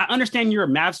ready. I understand you're a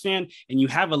Mavs fan and you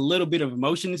have a little bit of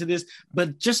emotion into this,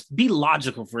 but just be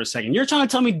logical for a second. You're trying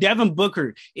to tell me Devin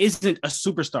Booker isn't a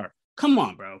superstar. Come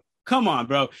on, bro.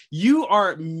 You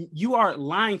are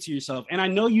lying to yourself. And I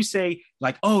know you say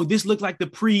like, oh, this looked like the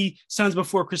pre-Suns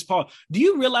before Chris Paul. Do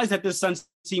you realize that this Suns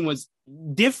team was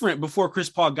different before Chris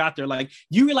Paul got there? Like,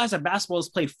 you realize that basketball is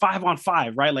played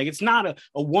 5-on-5, right? Like, it's not a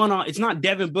one-on, it's not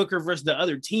Devin Booker versus the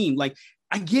other team. Like,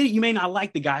 I get it. You may not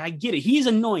like the guy. I get it. He's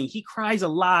annoying. He cries a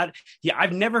lot. Yeah,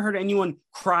 I've never heard anyone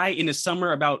cry in the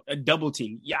summer about a double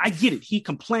team. Yeah, I get it. He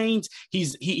complains.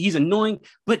 He's annoying.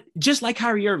 But just like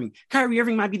Kyrie Irving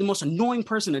might be the most annoying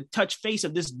person to touch face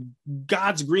of this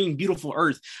God's green, beautiful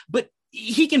earth. But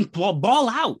he can ball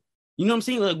out. You know what I'm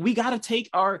saying? Like, we got to take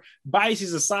our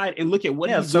biases aside and look at what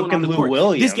he's doing on the court.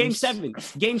 Williams. This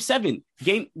game seven.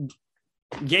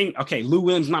 Okay, Lou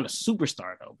Williams not a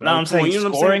superstar though. But no, I'm saying, you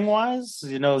know, scoring wise,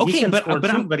 you know, okay, he can score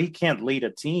too, but he can't lead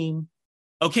a team.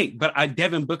 Okay, but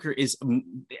Devin Booker is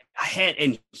head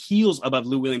and heels above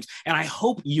Lou Williams, and I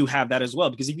hope you have that as well.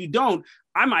 Because if you don't,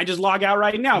 I might just log out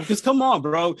right now. Because come on,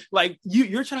 bro, like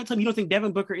you're trying to tell me you don't think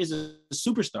Devin Booker is a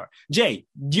superstar? Jay,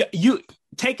 you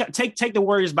take the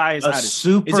Warriors bias out of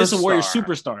it. Is this a Warriors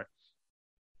superstar?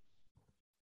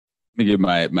 Let me give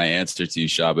my answer to you,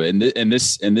 Shaba.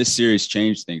 And this series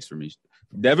changed things for me.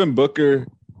 Devin Booker,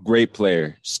 great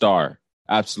player, star,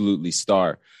 absolutely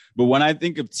star. But when I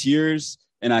think of tiers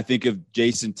and I think of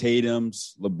Jason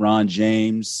Tatum's, LeBron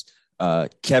James,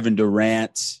 Kevin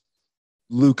Durant,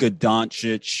 Luka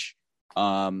Doncic,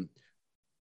 I'm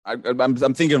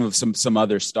thinking of some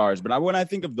other stars. But when I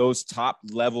think of those top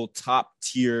level, top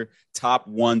tier, top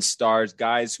 1 stars,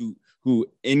 guys who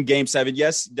in game 7,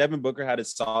 yes, Devin Booker had a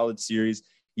solid series.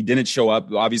 He didn't show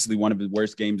up. Obviously, one of the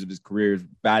worst games of his career,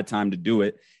 bad time to do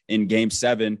it in game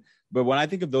 7. But when I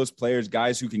think of those players,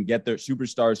 guys who can get their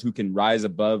superstars, who can rise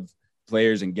above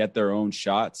players and get their own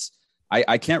shots,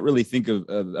 I can't really think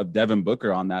of Devin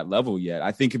Booker on that level yet.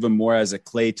 I think of him more as a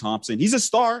Klay Thompson. He's a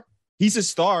star.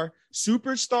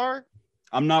 Superstar.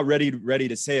 I'm not ready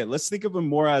to say it. Let's think of him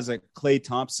more as a Klay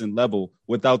Thompson level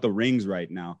without the rings right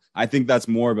now. I think that's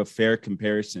more of a fair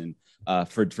comparison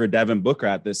for Devin Booker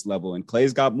at this level. And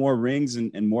Klay's got more rings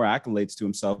and more accolades to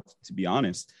himself, to be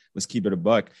honest. Let's keep it a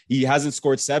buck. He hasn't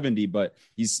scored 70, but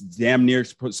he's damn near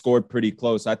scored pretty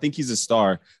close. I think he's a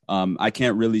star. I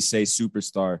can't really say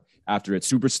superstar after it.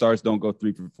 Superstars don't go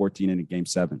 3 for 14 in a game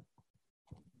 7.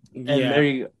 And there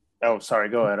you go. Oh, sorry.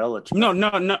 Go ahead. I'll let you. No.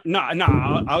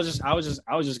 I was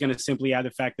just gonna simply add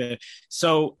the fact that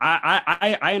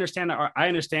I understand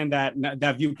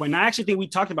that viewpoint. And I actually think we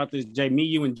talked about this, Jay, me,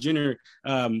 you, and Jenner.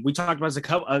 We talked about this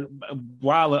a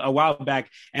while back,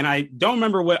 and I don't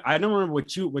remember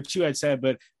what you had said,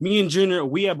 but me and Jenner,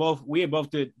 we had both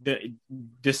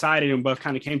decided and both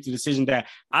kind of came to the decision that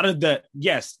out of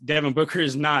Devin Booker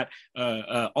is not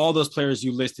all those players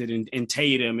you listed in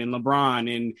Tatum and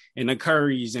LeBron and the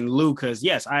Currys and Lucas.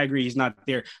 Yes, I agree he's not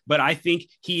there, but I think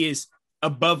he is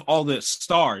above all the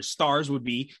stars. Stars would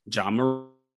be John Morant.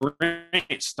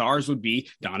 Stars would be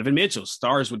Donovan Mitchell.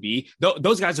 Stars would be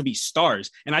those guys would be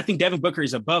stars, and I think Devin Booker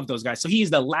is above those guys. So he is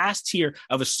the last tier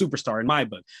of a superstar in my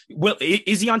book. Well,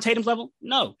 is he on Tatum's level?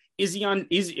 No.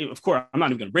 Of course, I'm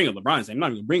not even going to bring up LeBron's name. I'm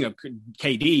not even going to bring up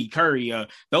KD, Curry,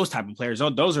 those type of players.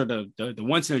 Those are the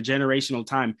once in a generational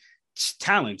time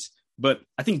talents. But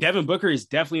I think Devin Booker is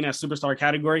definitely in that superstar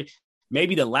category.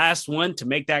 Maybe the last one to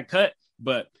make that cut.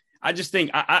 But I just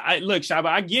think I look, Shaba,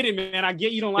 I get it, man. I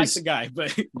get you don't like the guy,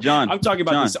 but John, I'm talking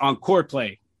about this on court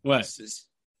play. What?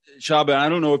 Shaba, I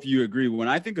don't know if you agree. When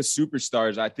I think of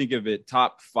superstars, I think of it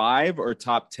top 5 or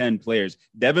top 10 players.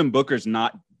 Devin Booker's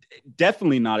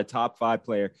definitely not a top 5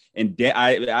 player. And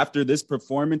after this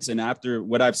performance and after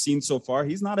what I've seen so far,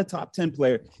 he's not a top 10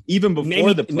 player. Even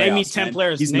before the playoffs, name me 10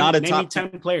 players. He's not a top Name me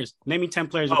 10 players. Name me 10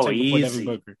 players. Oh, take before Devin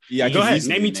Booker. Yeah, go ahead.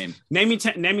 Name me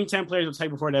 10 players will take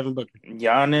before Devin Booker.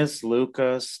 Giannis,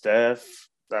 Luka, Steph,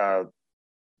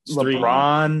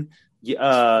 LeBron,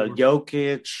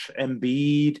 Jokic,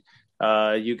 Embiid.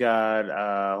 You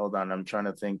got hold on, I'm trying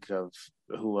to think of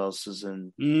who else is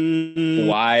in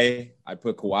Kawhi. I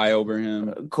put Kawhi over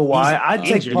him. Kawhi. I'd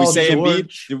take Paul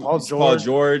George. Paul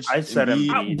George. I said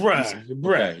Embiid. Bruh.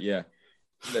 Okay, yeah.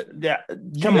 Yeah,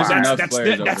 come on.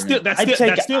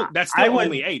 That's still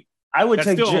only 8. I would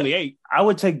take only 8. I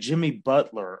would take Jimmy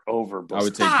Butler over Booker. I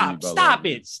would take Jimmy Butler. Stop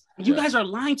it. You guys are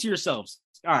lying to yourselves.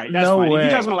 All right, that's no fine. way. If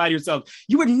you guys want to lie to yourselves,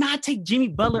 you would not take Jimmy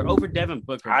Butler over Devin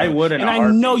Booker. Bro. I would in and a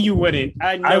heartbeat. I know you wouldn't.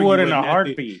 I would in a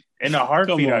heartbeat. In a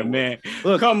heartbeat, come on, man.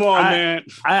 Look, come on, man.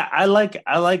 I like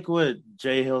what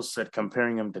Jay Hill said,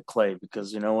 comparing him to Clay,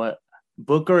 because you know what?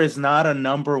 Booker is not a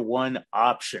number 1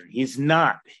 option. He's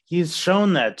not. He's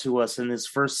shown that to us in his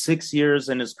first 6 years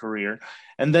in his career.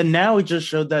 And then now he just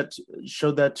showed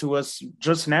that to us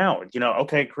just now. You know,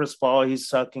 okay, Chris Paul, he's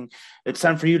sucking. It's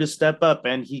time for you to step up.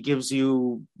 And he gives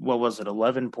you,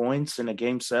 11 points in a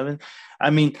game 7. I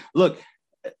mean, look,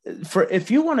 if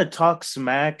you want to talk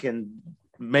smack and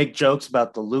make jokes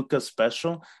about the Luka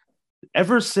special,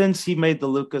 ever since he made the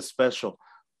Luka special,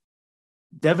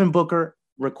 Devin Booker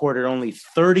recorded only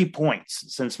 30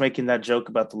 points since making that joke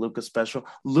about the Luka special.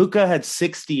 Luka had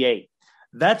 68.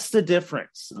 That's the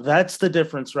difference. That's the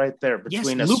difference right there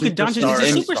between a Luka superstar Doncic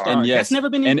is a superstar. And yes, that's never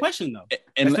been in question, though.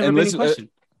 And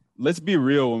let's be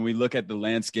real when we look at the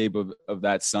landscape of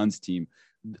that Suns team.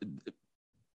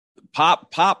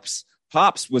 Pops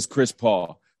was Chris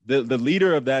Paul. The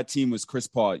leader of that team was Chris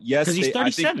Paul. Yes, because he's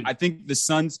 37. I think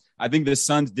the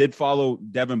Suns did follow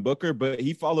Devin Booker, but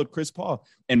he followed Chris Paul.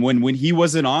 And when he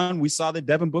wasn't on, we saw that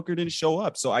Devin Booker didn't show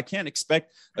up. So I can't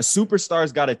expect a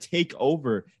superstar's got to take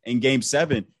over in Game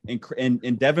 7,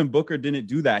 and Devin Booker didn't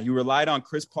do that. He relied on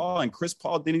Chris Paul, and Chris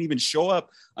Paul didn't even show up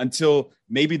until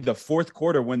maybe the fourth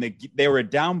quarter when they were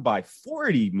down by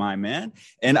 40, my man.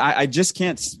 And I just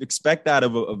can't expect that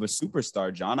of a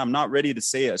superstar, John. I'm not ready to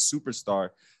say a superstar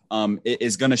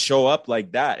is going to show up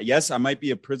like that. Yes, I might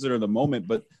be a prisoner of the moment,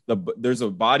 but there's a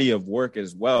body of work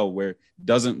as well where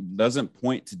doesn't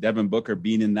point to Devin Booker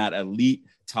being in that elite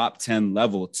top 10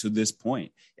 level to this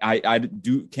point.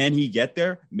 Can he get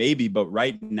there? Maybe, but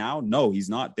right now, no, he's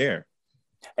not there.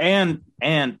 And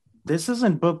this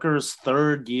isn't Booker's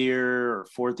 3rd year or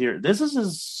 4th year. This is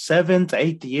his 7th,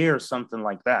 8th year, something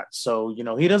like that. So, you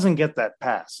know, he doesn't get that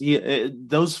pass.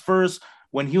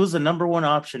 When he was the number 1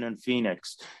 option in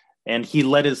Phoenix, and he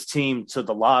led his team to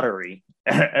the lottery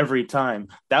every time,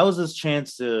 that was his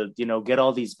chance to, you know, get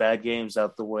all these bad games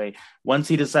out the way. Once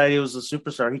he decided he was a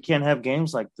superstar, he can't have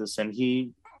games like this. And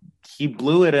he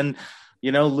blew it. And,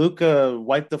 you know, Luka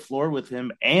wiped the floor with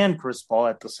him and Chris Paul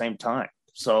at the same time.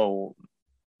 So,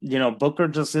 you know, Booker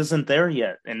just isn't there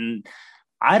yet. And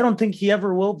I don't think he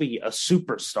ever will be a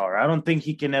superstar. I don't think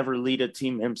he can ever lead a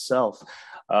team himself.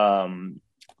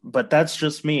 But that's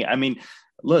just me. I mean,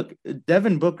 look,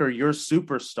 Devin Booker, your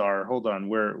superstar. Hold on,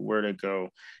 where to go?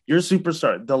 Your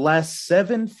superstar. The last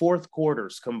 7 fourth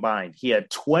quarters combined, he had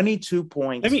 22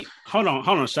 points. Hold on.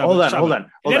 Hold on.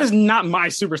 That is not my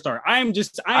superstar. I am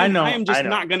just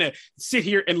not gonna sit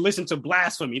here and listen to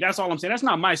blasphemy. That's all I'm saying. That's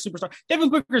not my superstar. Devin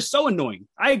Booker is so annoying.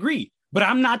 I agree. But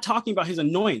I'm not talking about his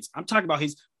annoyance. I'm talking about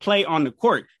his play on the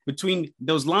court between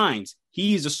those lines.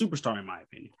 He is a superstar, in my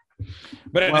opinion.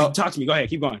 But talk to me. Go ahead.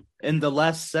 Keep going. In the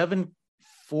last 7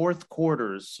 fourth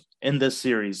quarters in this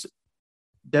series,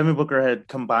 Devin Booker had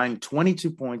combined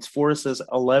 22 points, 4 assists,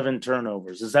 11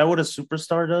 turnovers. Is that what a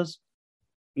superstar does?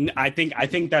 I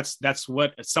think that's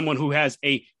what someone who has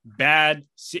a bad,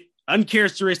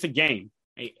 uncharacteristic game,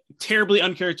 a terribly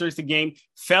uncharacteristic game,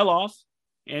 fell off,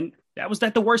 and that was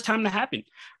the worst time to happen.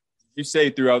 You say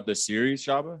throughout the series,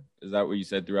 Shaba? Is that what you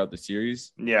said throughout the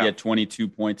series? Yeah. He had 22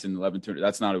 points and 11 turnovers.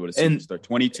 That's not what a superstar.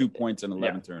 22 points and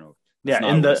 11 turnovers. That's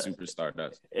not what a superstar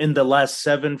does. In the last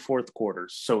 7 fourth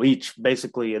quarters. So each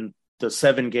basically in the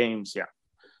 7 games. Yeah.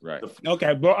 Right.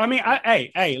 Okay. Well, I mean,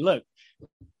 hey, look,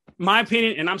 my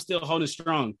opinion, and I'm still holding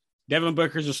strong. Devin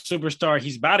Booker's a superstar.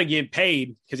 He's about to get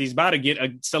paid because he's about to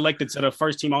get selected to the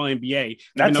first team All NBA.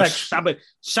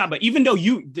 Shaba, even though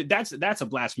that's a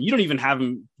blasphemy. You don't even have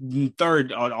him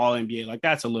third on All NBA. Like,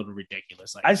 that's a little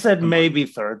ridiculous. Like, I said maybe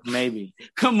third, maybe.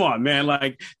 Come on, man.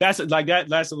 Like that's a little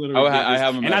ridiculous. I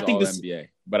have him as All NBA,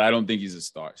 but I don't think he's a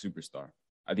superstar.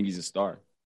 I think he's a star.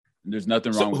 There's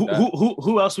nothing wrong with that.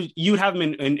 Who else would you have him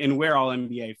in where All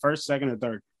NBA? First, second, or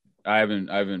third? I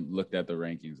haven't looked at the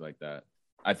rankings like that.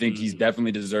 I think he's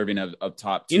definitely deserving of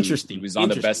top 2. Interesting. He was on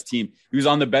the best team. He was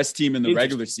on the best team in the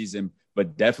regular season,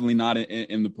 but definitely not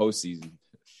in the postseason.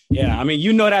 Yeah, I mean,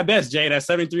 you know that best, Jay. That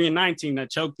 73-19 that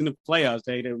choked in the playoffs.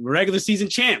 They the regular season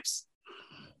champs.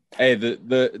 Hey,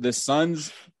 the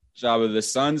Suns, Shaba, the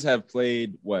Suns have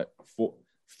played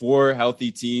four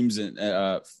healthy teams, and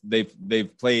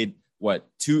they've played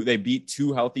 2. They beat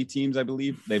 2 healthy teams, I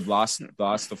believe. They've lost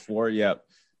to 4. Yeah.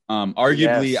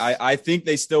 Arguably, yes. I think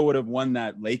they still would have won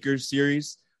that Lakers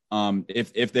series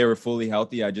if they were fully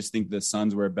healthy. I just think the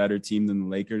Suns were a better team than the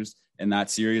Lakers in that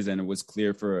series, and it was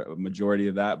clear for a majority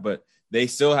of that. But they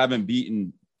still haven't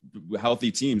beaten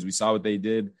healthy teams. We saw what they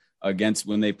did against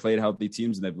when they played healthy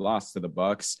teams, and they've lost to the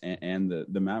Bucks and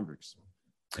the Mavericks.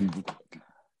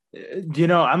 You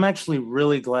know, I'm actually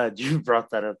really glad you brought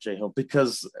that up, J-Hill,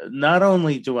 because not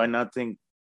only do I not think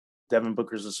Devin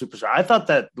Booker's a superstar. I thought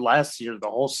that last year, the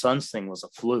whole Suns thing was a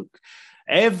fluke.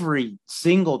 Every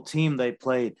single team they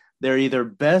played, their either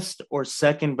best or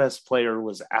second best player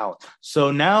was out.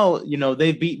 So now, you know,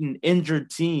 they've beaten injured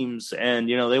teams and,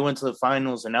 you know, they went to the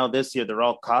finals, and now this year they're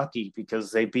all cocky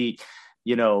because they beat,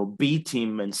 you know, B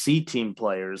team and C team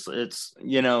players. It's,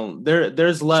 you know,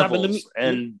 there's levels,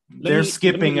 they're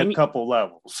skipping a couple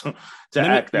levels to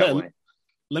act that way.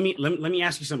 Let me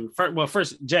ask you something.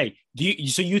 First, Jay,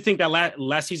 you think that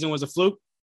last season was a fluke?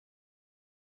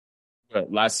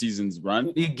 Last season's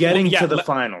run, getting to the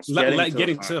finals.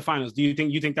 Getting to the finals. Do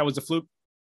you think that was a fluke?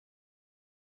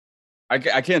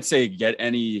 I can't say get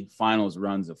any finals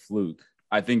runs a fluke.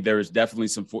 I think there was definitely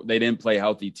they didn't play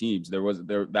healthy teams.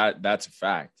 That's a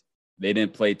fact. They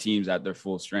didn't play teams at their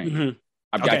full strength. Mm-hmm.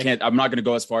 I'm not going to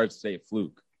go as far as to say a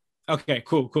fluke. Okay,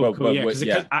 cool.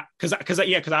 Because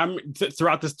I'm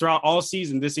throughout all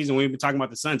season, this season we've been talking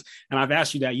about the Suns, and I've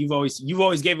asked you that. You've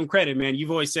always gave them credit, man.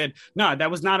 You've always said, no, that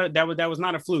was not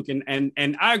a fluke, and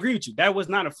I agree with you. That was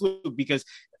not a fluke because,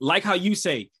 like how you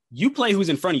say, you play who's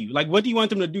in front of you. Like, what do you want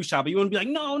them to do, Shaba? You want to be like,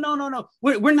 no.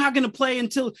 We're not going to play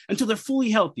until they're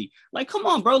fully healthy. Like, come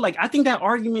on, bro. Like, I think that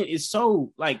argument is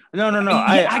so like, no.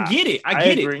 I get it.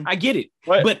 I get it.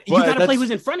 But you got to play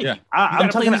who's in front of you. I'm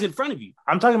talking who's in front of you.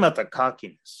 I'm talking about the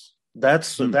cockiness.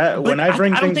 That's that. When I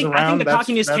bring things around, I think the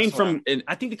cockiness came from.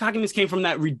 I think the cockiness came from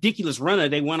that ridiculous run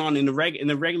that they went on in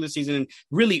the regular season, and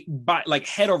really by like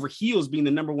head over heels being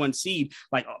the number 1 seed.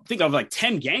 Like, think of like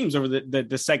 10 games over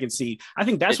the second seed. I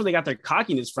think that's where they got their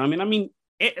cockiness from. And I mean,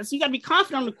 so you got to be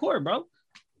confident on the court, bro.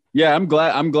 Yeah, I'm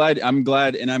glad,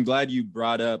 and I'm glad you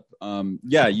brought up.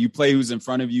 You play who's in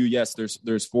front of you. Yes,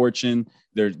 there's fortune.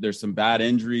 There's some bad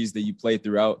injuries that you play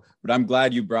throughout, but I'm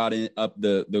glad you brought up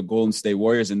the Golden State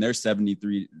Warriors and their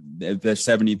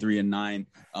 73-9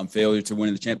 failure to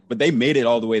win the champ. But they made it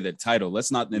all the way to the title.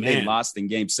 They lost in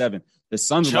Game 7. The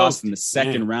Suns lost in the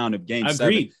second round of Game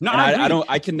 7. No,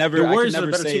 I can never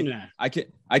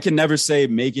say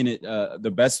making it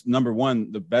the best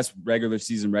the best regular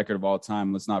season record of all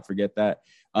time. Let's not forget that.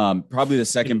 Probably the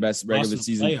second best regular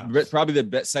season, probably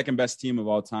the second best team of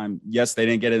all time. Yes, they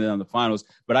didn't get it in the finals,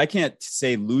 but I can't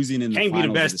say losing in the finals. Can't be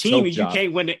the best team. You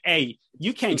can't win it.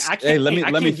 You can't. I can't. Hey, let me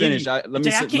finish. Let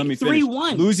me finish.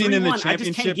 3-1. Losing in the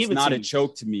championship is not a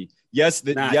choke to me. Yes,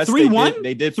 they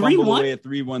did fumble away a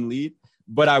 3-1 lead,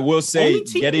 but I will say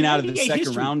getting out of the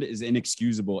second round is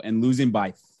inexcusable, and losing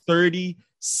by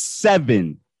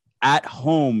 37 at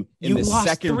home in the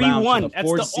second round to the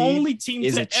fourth seed. That's the only team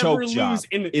is to a choke ever job. lose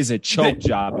in is a choke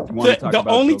job. If you want to talk about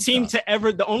the only choke team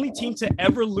job. the only team to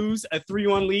ever lose a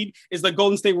 3-1 lead is the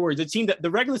Golden State Warriors, the team that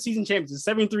the regular season champions,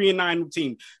 the 7-3-9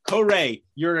 team. Hooray,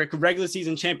 you're a regular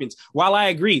season champions. While I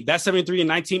agree that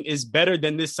 7-3-9 team is better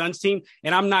than this Suns team,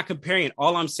 and I'm not comparing it.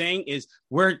 All I'm saying is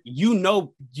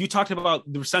you talked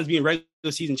about the Suns being regular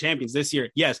season champions this year.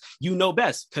 Yes, you know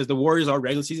best because the Warriors are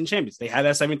regular season champions. They had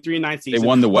that 7-3-9 season. They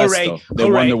won the West, though. They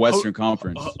won the Western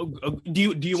Conference. Do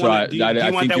you want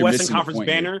that Western Conference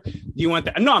banner? Do you want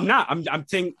that? No, I'm not. I'm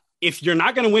saying if you're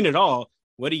not going to win it all,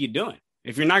 what are you doing?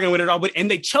 If you're not going to win it all,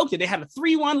 and they choked it. They had a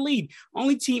 3-1 lead.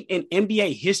 Only team in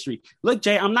NBA history. Look,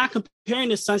 Jay, I'm not comparing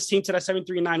the Suns team to that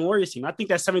 7-3-9 Warriors team. I think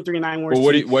that 7-3-9 Warriors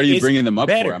team. What are you bringing them up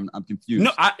better. for? I'm confused.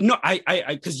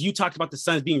 I because you talked about the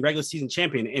Suns being regular season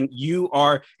champion, and you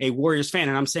are a Warriors fan,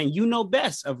 and I'm saying you know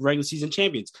best of regular season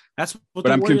champions. That's what.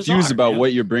 But I'm Warriors confused about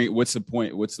what you're bringing. What's the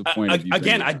point? What's the point?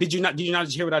 Again, did you not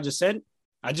just hear what I just said?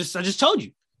 I just told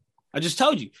you.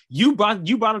 You brought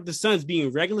up the Suns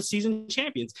being regular season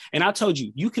champions, and I told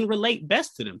you can relate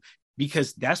best to them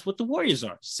because that's what the Warriors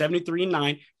are.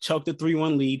 7-3-9, choked the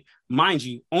 3-1 lead. Mind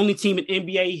you, only team in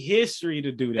NBA history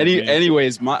to do that.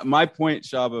 Anyways, my point,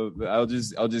 Shaba,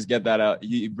 I'll just get that out.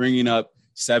 You bringing up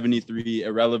 73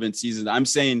 irrelevant seasons. I'm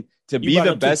saying to be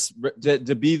the best,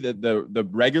 to be the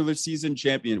regular season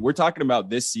champion. We're talking about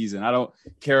this season. I don't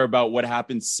care about what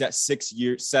happened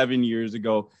 7 years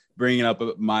ago. Bringing up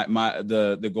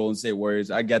the Golden State Warriors.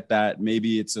 I get that.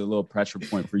 Maybe it's a little pressure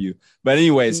point for you. But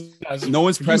anyways, no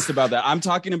one's pressed about that. I'm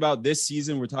talking about this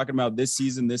season. We're talking about this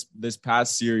season, this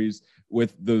past series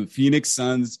with the Phoenix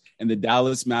Suns and the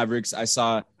Dallas Mavericks. I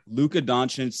saw Luka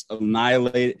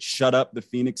Doncic shut up the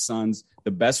Phoenix Suns,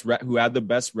 who had the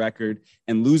best record,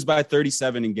 and lose by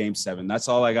 37 in Game 7. That's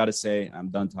all I got to say. I'm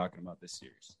done talking about this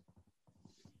series.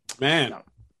 Man.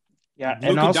 Yeah.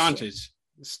 Luka Doncic,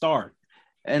 star.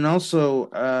 And also,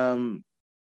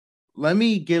 let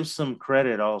me give some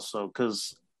credit also,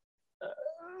 because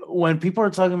when people are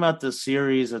talking about the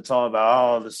series, it's all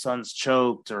about, the Suns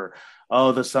choked, or,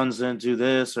 the Suns didn't do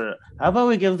this, or how about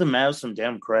we give the Mavs some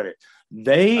damn credit?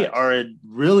 They are a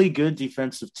really good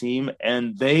defensive team,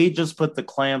 and they just put the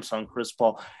clamps on Chris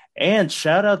Paul. And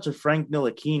shout out to Frank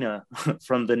Ntilikina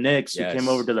from the Knicks who came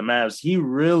over to the Mavs. He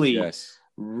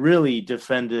really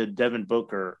defended Devin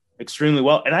Booker extremely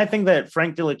well. And I think that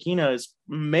Frank Ntilikina is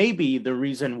maybe the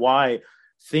reason why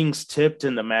things tipped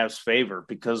in the Mavs' favor,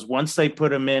 because once they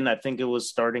put him in, I think it was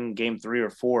starting Game 3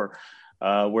 or 4,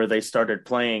 where they started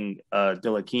playing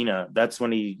Ntilikina. That's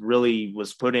when he really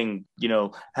was putting,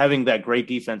 having that great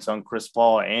defense on Chris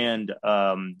Paul and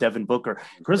Devin Booker.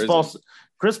 Chris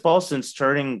Paul, since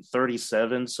turning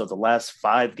 37, so the last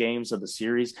 5 games of the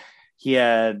series, he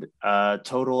had a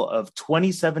total of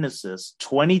 27 assists,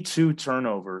 22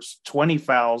 turnovers, 20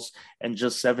 fouls, and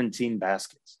just 17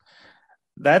 baskets.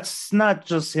 That's not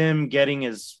just him getting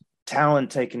his talent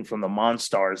taken from the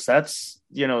Monstars. That's,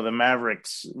 the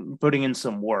Mavericks putting in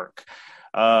some work.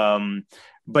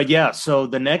 But yeah, so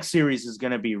the next series is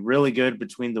going to be really good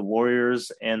between the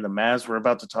Warriors and the Mavs. We're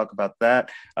about to talk about that.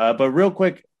 But real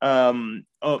quick,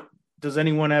 does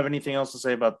anyone have anything else to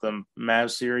say about the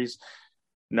Mavs series?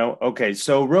 No? Okay.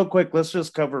 So real quick, let's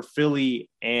just cover Philly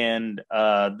and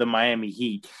the Miami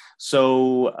Heat.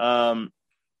 So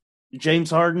James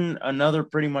Harden, another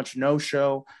pretty much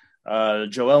no-show.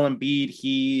 Joel Embiid,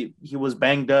 he was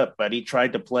banged up, but he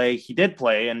tried to play. He did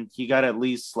play, and he got at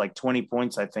least like 20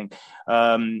 points, I think.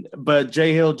 But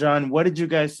Jay Hill, John, what did you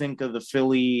guys think of the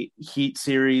Philly Heat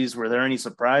series? Were there any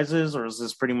surprises, or is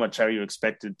this pretty much how you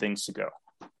expected things to go?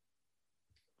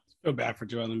 Feel bad for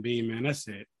Joel Embiid, man. That's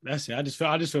it. I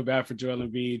just feel bad for Joel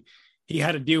Embiid. He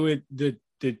had to deal with the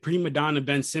prima donna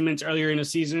Ben Simmons earlier in the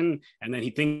season, and then he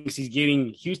thinks he's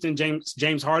getting Houston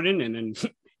James Harden, and then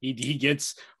he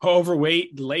gets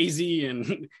overweight, lazy,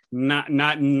 and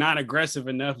not aggressive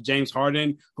enough. James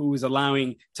Harden, who was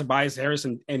allowing Tobias Harris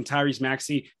and Tyrese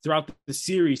Maxey throughout the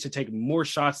series to take more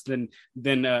shots than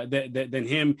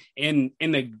him. In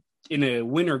a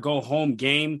win or go home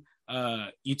game,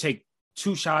 you take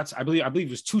 2 shots. I believe it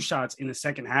was 2 shots in the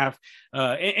second half.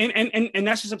 And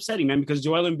that's just upsetting, man, because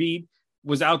Joel Embiid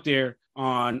was out there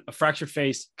on a fractured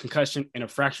face, concussion, and a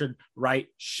fractured right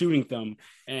shooting thumb.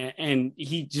 And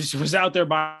he just was out there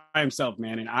by himself,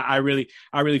 man. And I really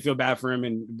feel bad for him.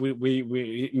 And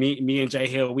me and Jay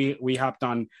Hill, we hopped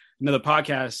on another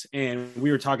podcast and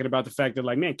we were talking about the fact that,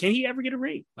 like, man, can he ever get a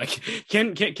ring? Like,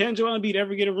 can Joel Embiid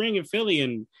ever get a ring in Philly?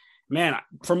 And man,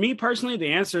 for me personally,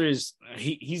 the answer is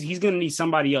he's going to need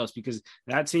somebody else, because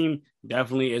that team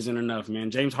definitely isn't enough,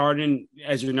 man. James Harden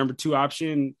as your number 2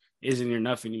 option, isn't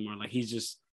enough anymore. Like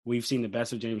we've seen the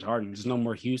best of James Harden. There's no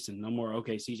more Houston, no more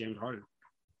OKC James Harden.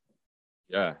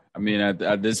 Yeah, I mean,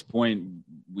 at this point,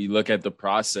 we look at the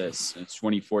process. It's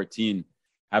 2014,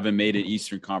 haven't made it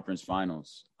Eastern Conference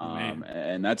Finals,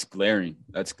 and that's glaring.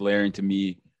 That's glaring to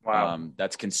me. Wow.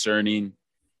 That's concerning.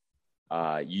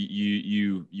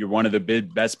 You're one of the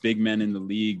best big men in the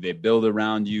league. They build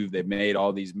around you. They've made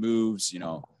all these moves,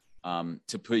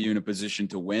 to put you in a position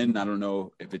to win. I don't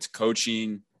know if it's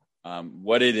coaching,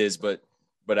 what it is, but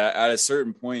at a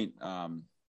certain point,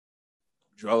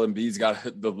 Joel Embiid's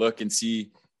got the look and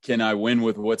see, can I win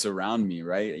with what's around me,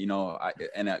 right?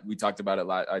 We talked about it.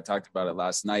 I talked about it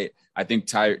last night. I think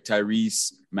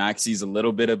Tyrese Maxey's a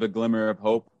little bit of a glimmer of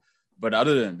hope, but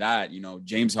other than that,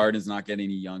 James Harden's not getting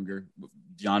any younger.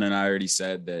 John and I already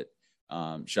said that.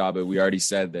 Shaba, we already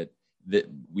said that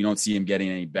we don't see him getting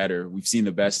any better. We've seen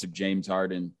the best of James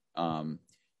Harden.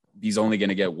 He's only going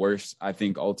to get worse, I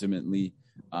think. Ultimately,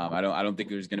 I don't think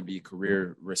there's going to be a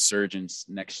career resurgence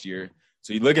next year.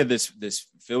 So you look at this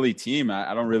Philly team,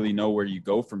 I don't really know where you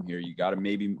go from here. You got to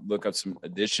maybe look up some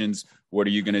additions. What are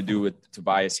you going to do with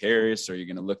Tobias Harris? Or are you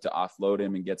going to look to offload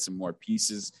him and get some more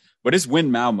pieces? But it's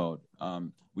win-now mode.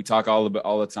 We talk all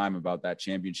the time about that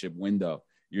championship window.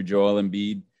 You're Joel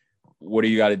Embiid. What do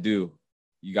you got to do?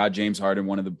 You got James Harden,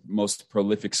 one of the most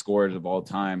prolific scorers of all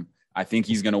time. I think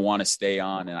he's going to want to stay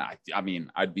on. And I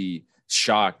mean, I'd be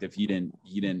shocked if he didn't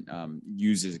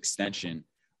use his extension.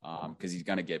 Because he's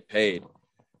gonna get paid,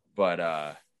 but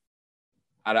I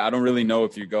don't really know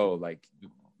if you go like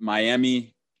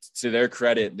Miami. To their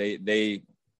credit, they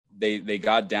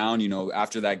got down.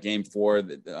 After that game 4,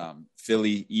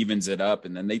 Philly evens it up,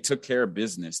 and then they took care of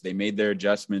business. They made their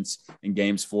adjustments in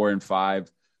games 4 and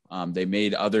 5. They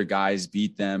made other guys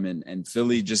beat them, and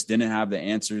Philly just didn't have the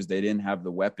answers. They didn't have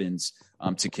the weapons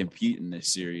to compete in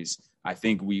this series. I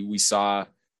think we saw,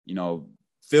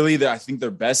 Philly, I think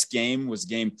their best game was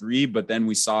game 3, but then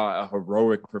we saw a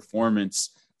heroic performance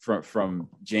from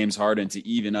James Harden to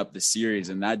even up the series.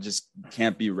 And that just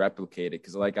can't be replicated.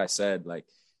 Because like I said, like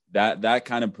that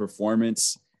kind of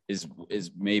performance is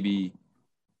maybe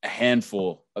a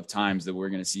handful of times that we're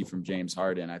going to see from James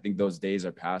Harden. I think those days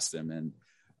are past him. And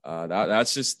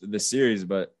that's just the series.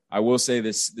 But I will say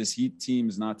this Heat team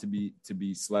is not to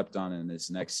be slept on in this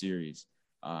next series.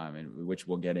 And which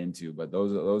we'll get into, but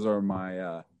those are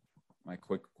my my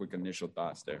quick initial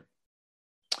thoughts there.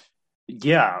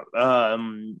 Yeah,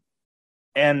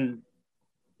 and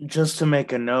just to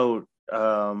make a note,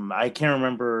 I can't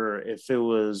remember if it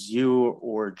was you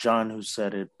or John who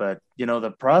said it, but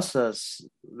the process,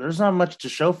 there's not much to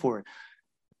show for it.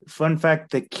 Fun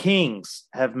fact: the Kings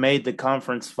have made the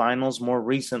conference finals more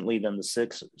recently than the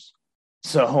Sixers,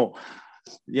 so.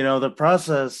 The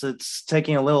process, it's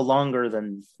taking a little longer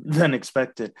than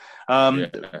expected.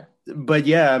 But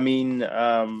yeah, I mean,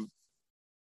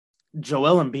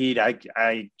 Joel Embiid,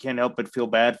 I can't help but feel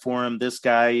bad for him. This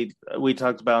guy, we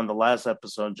talked about in the last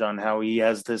episode, John, how he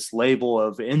has this label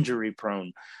of injury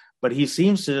prone, but he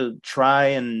seems to try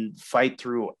and fight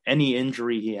through any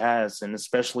injury he has. And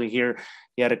especially here,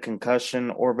 he had a concussion,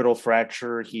 orbital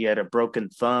fracture. He had a broken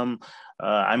thumb.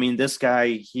 I mean, this guy,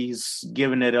 he's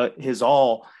given it his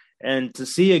all. And to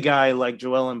see a guy like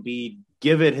Joel Embiid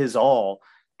give it his all,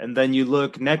 and then you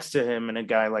look next to him and a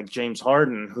guy like James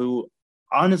Harden, who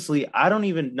honestly, I don't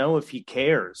even know if he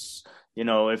cares.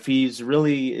 If is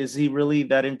he really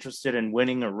that interested in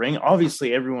winning a ring?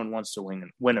 Obviously, everyone wants to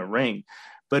win a ring,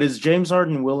 but is James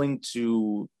Harden willing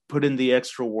to put in the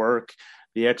extra work,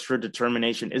 the extra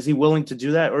determination? Is he willing to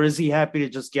do that? Or is he happy to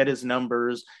just get his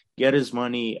numbers, get his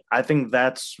money? I think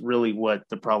that's really what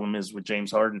the problem is with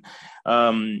James Harden.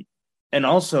 And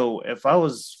also, if I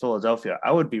was Philadelphia,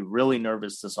 I would be really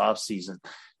nervous this offseason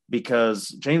because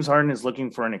James Harden is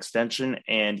looking for an extension,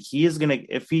 and he is going to,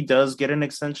 if he does get an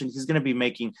extension, he's going to be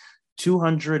making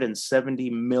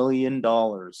 $270 million.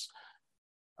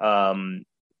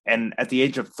 And at the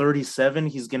age of 37,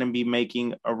 he's going to be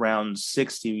making around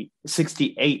 $68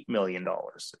 million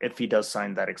if he does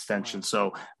sign that extension.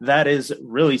 So that is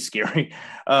really scary.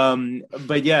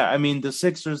 But yeah, I mean, the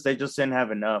Sixers, they just didn't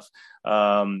have enough.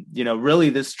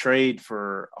 Really this trade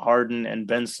for Harden and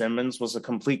Ben Simmons was a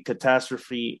complete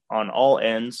catastrophe on all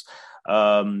ends.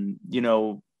 They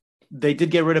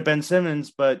did get rid of Ben Simmons,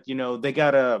 but, they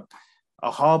got a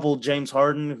hobbled James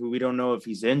Harden, who we don't know if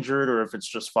he's injured or if it's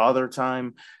just father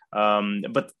time.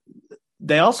 But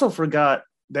they also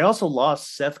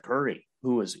lost Seth Curry,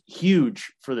 who was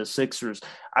huge for the Sixers.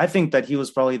 I think that he was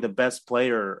probably the best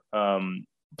player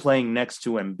playing next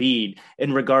to Embiid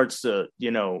in regards to,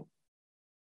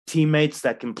 teammates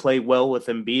that can play well with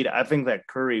Embiid. I think that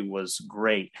Curry was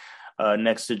great.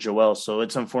 next to Joel. So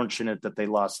it's unfortunate that they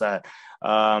lost that.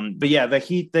 But yeah, the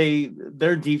Heat,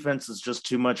 their defense is just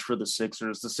too much for the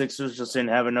Sixers. The Sixers just didn't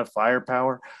have enough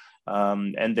firepower.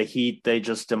 And the Heat, they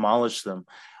just demolished them.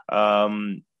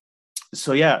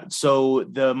 So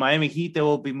the Miami Heat, they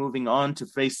will be moving on to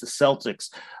face the Celtics.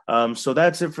 So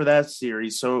that's it for that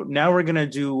series. So now we're going to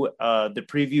do the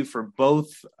preview for both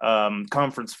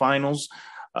conference finals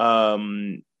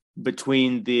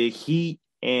between the Heat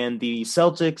and the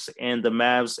Celtics and the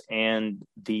Mavs and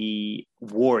the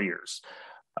Warriors.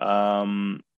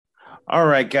 All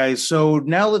right, guys. So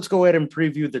now let's go ahead and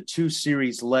preview the two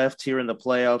series left here in the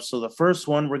playoffs. So the first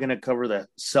one, we're going to cover the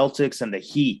Celtics and the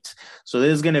Heat. So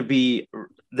this is going to be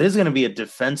a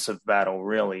defensive battle,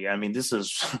 really. I mean, this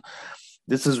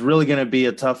is really going to be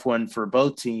a tough one for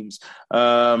both teams.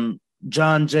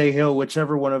 John, J. Hill,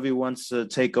 whichever one of you wants to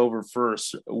take over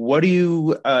first. What do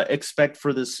you expect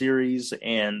for this series,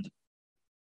 and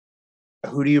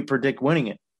who do you predict winning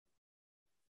it?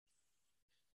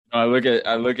 I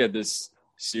look at this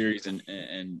series,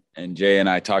 and Jay and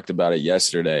I talked about it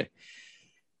yesterday,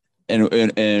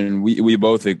 and we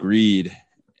both agreed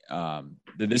that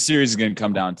this series is going to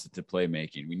come down to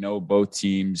playmaking. We know both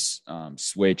teams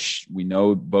switch. We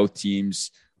know both teams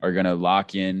are going to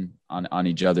lock in on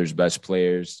each other's best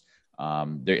players.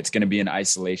 It's going to be an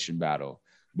isolation battle.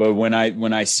 But when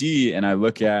I see and I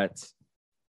look at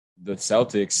the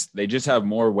Celtics, they just have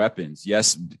more weapons.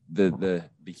 Yes, the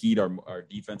Heat are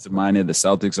defensive minded. The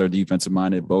Celtics are defensive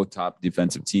minded, both top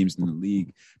defensive teams in the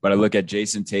league. But I look at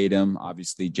Jason Tatum,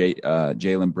 obviously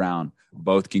Jaylen Brown,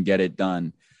 both can get it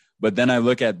done. But then I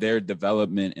look at their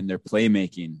development and their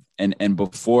playmaking. And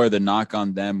before, the knock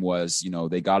on them was,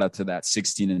 they got up to that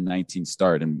 16-19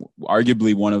 start, and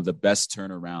arguably one of the best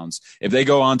turnarounds. If they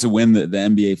go on to win the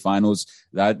NBA Finals,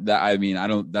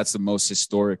 that's the most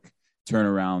historic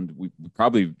turnaround we've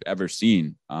probably ever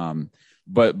seen.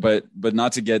 But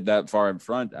not to get that far in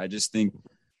front, I just think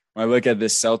when I look at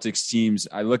this Celtics teams,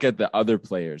 I look at the other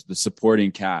players, the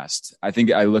supporting cast. I think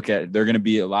they're going to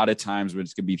be a lot of times when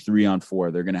it's going to be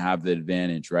 3-on-4. They're going to have the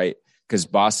advantage, right?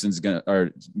 Because Miami's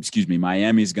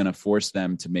going to force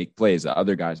them to make plays. The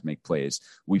other guys make plays.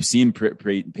 We've seen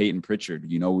Peyton Pritchard.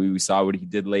 We saw what he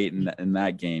did late in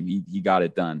that game. He got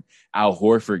it done. Al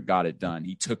Horford got it done.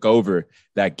 He took over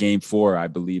that game 4, I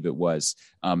believe it was.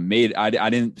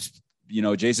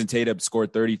 Jason Tatum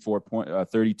scored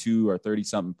 32 or 30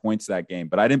 something points that game,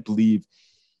 but I didn't believe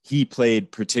he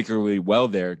played particularly well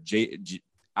there.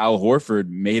 Al Horford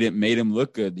made him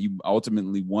look good. He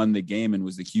ultimately won the game and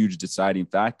was the huge deciding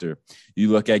factor. You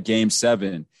look at game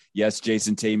 7. Yes,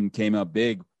 Jason Tatum came up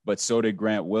big, but so did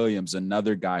Grant Williams,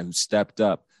 another guy who stepped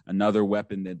up, another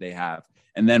weapon that they have.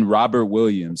 And then Robert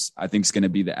Williams, I think, is going to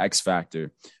be the X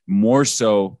factor more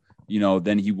so,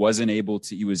 then he wasn't able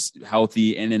to. He was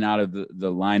healthy in and out of the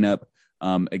lineup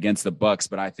against the Bucks,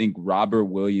 but I think Robert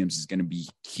Williams is going to be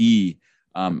key,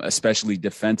 especially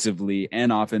defensively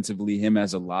and offensively. Him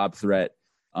as a lob threat,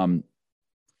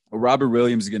 Robert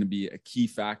Williams is going to be a key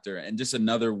factor and just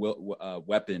another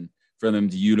weapon for them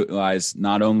to utilize,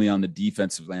 not only on the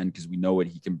defensive end because we know what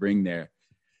he can bring there,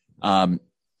 and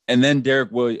then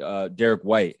Derek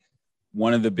White.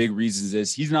 One of the big reasons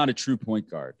is he's not a true point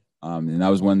guard. And that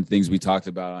was one of the things we talked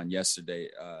about on yesterday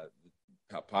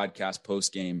podcast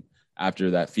post game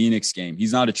after that Phoenix game.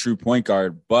 He's not a true point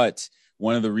guard, but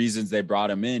one of the reasons they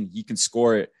brought him in, he can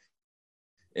score it.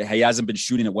 He hasn't been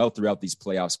shooting it well throughout these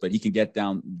playoffs, but he can get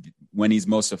down when he's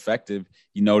most effective.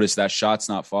 You notice that shot's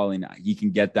not falling. He can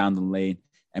get down the lane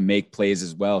and make plays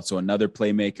as well. So another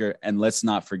playmaker. And let's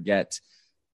not forget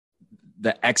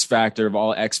the X factor of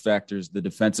all X factors, the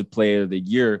defensive player of the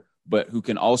year, but who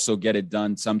can also get it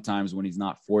done sometimes when he's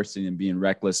not forcing and being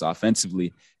reckless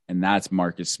offensively, and that's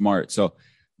Marcus Smart. So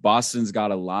Boston's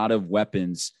got a lot of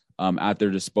weapons at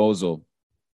their disposal.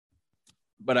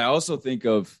 But I also think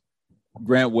of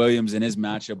Grant Williams and his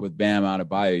matchup with Bam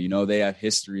Adebayo. They have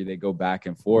history. They go back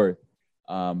and forth.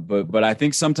 But I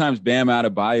think sometimes Bam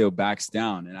Adebayo backs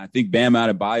down, and I think Bam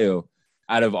Adebayo,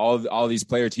 out of all these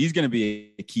players, he's going to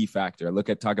be a key factor.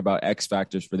 Talk about X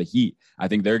factors for the Heat. I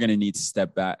think they're going to need to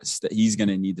step back. He's going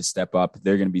to need to step up.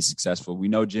 They're going to be successful. We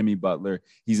know Jimmy Butler.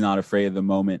 He's not afraid of the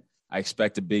moment. I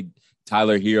expect a big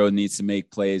Tyler Hero needs to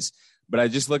make plays. But I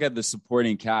just look at the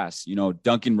supporting cast.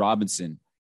 Duncan Robinson,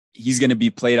 he's going to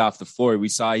be played off the floor. We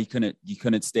saw he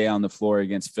couldn't stay on the floor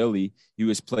against Philly. He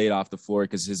was played off the floor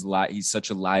because he's such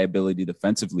a liability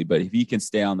defensively. But if he can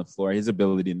stay on the floor, his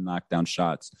ability to knock down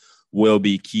shots will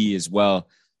be key as well.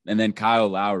 And then Kyle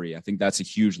Lowry, I think that's a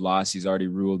huge loss. He's already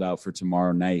ruled out for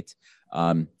tomorrow night,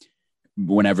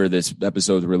 whenever this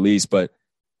episode is released. But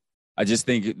I just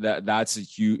think that's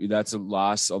a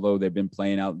loss, although they've been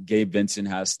playing out. Gabe Vincent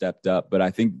has stepped up, but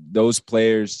I think those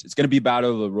players, it's going to be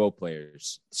battle of the role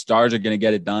players. Stars are going to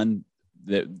get it done.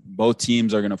 Both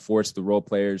teams are going to force the role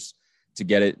players to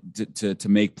get it to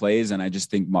make plays. And I just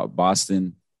think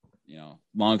Boston,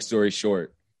 long story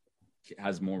short,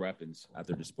 has more weapons at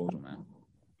their disposal,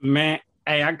 Man,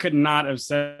 hey, I could not have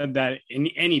said that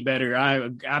any better. I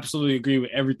absolutely agree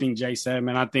with everything Jay said,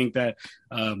 man. I think that,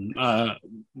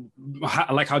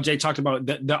 like how Jay talked about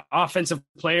the offensive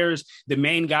players, the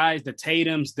main guys, the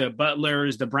Tatums, the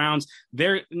Butlers, the Browns.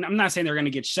 I'm not saying they're going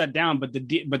to get shut down, but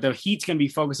the Heat's going to be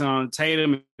focusing on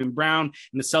Tatum and Brown,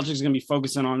 and the Celtics are going to be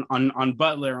focusing on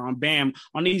Butler, on Bam,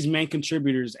 on these main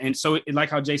contributors. And so, like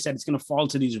how Jay said, it's going to fall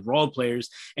to these role players,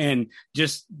 and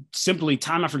just simply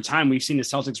time after time, we've seen the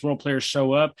Celtics role players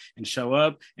show up and show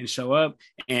up and show up.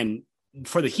 And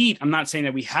for the Heat, I'm not saying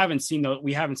that we haven't seen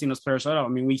those players at all. I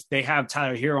mean, they have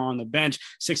Tyler Hero on the bench,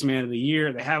 6th man of the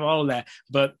year. They have all of that.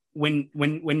 But when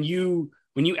you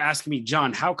ask me,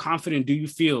 John, how confident do you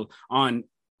feel on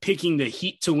picking the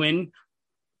Heat to win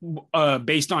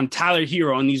based on Tyler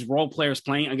Hero and these role players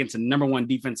playing against the number one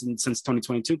defense since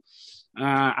 2022?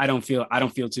 I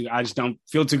just don't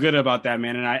feel too good about that,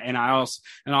 man. And I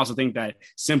also think that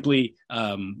simply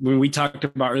when we talked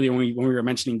about earlier when we were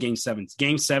mentioning game 7,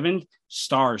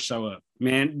 stars show up,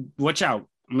 man. Watch out,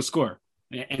 I'm gonna score,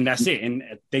 and that's it. And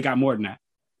they got more than that.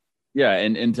 Yeah,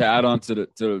 and to add on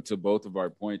to both of our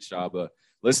points, Shaba,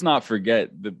 let's not forget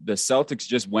the Celtics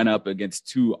just went up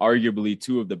against arguably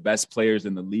two of the best players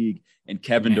in the league, and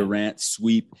Kevin Durant,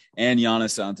 sweep, and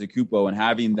Giannis Antetokounmpo, and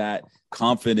having that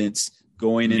confidence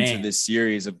going into this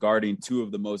series of guarding two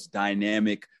of the most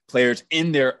dynamic players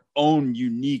in their own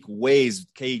unique ways.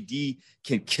 KD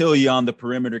can kill you on the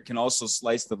perimeter, can also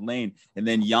slice the lane, and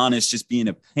then Giannis just being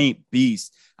a paint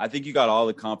beast. I think you got all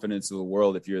the confidence in the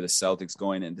world if you're the Celtics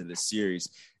going into this series.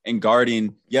 And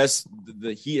guarding, yes,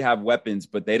 the Heat have weapons,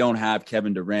 but they don't have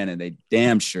Kevin Durant, and they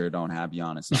damn sure don't have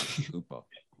Giannis Antetokounmpo.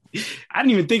 I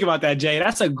didn't even think about that, Jay.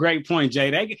 That's a great point,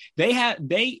 Jay. They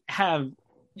have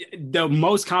the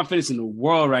most confidence in the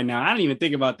world right now. I didn't even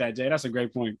think about that, Jay. That's a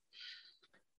great point.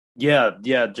 Yeah,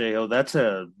 J-Ho, that's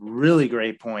a really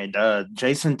great point.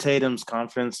 Jason Tatum's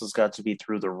confidence has got to be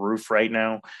through the roof right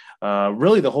now.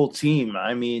 Really the whole team.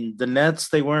 I mean, the Nets,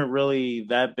 they weren't really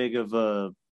that big of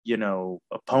a,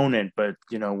 opponent, but,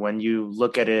 when you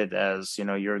look at it as,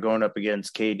 you're going up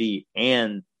against KD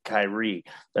and Kyrie,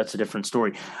 that's a different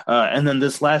story. And then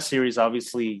this last series,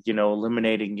 obviously,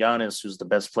 eliminating Giannis, who's the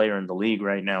best player in the league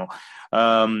right now.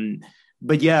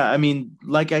 But yeah, I mean,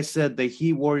 like I said, the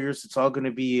Heat Warriors, it's all going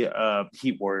to be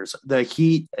Heat Warriors. The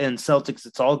Heat and Celtics,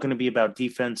 it's all going to be about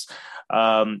defense.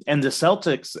 And the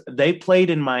Celtics, they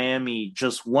played in Miami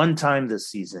just one time this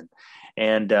season.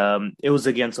 And it was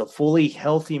against a fully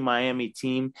healthy Miami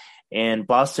team. And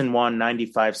Boston won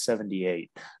 95-78.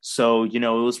 So, it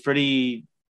was pretty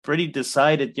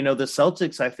decided. The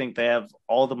Celtics, I think they have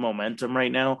all the momentum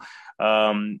right now.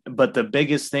 But the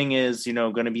biggest thing is,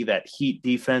 going to be that Heat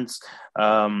defense.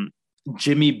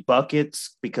 Jimmy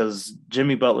buckets, because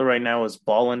Jimmy Butler right now is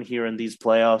balling here in these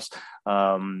playoffs.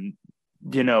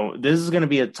 This is going to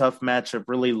be a tough matchup,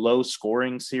 really low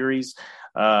scoring series.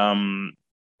 And,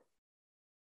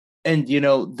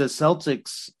 the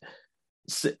Celtics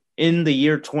in the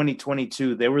year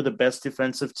 2022, they were the best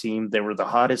defensive team. They were the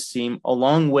hottest team,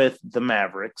 along with the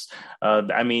Mavericks.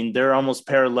 I mean, they're almost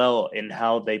parallel in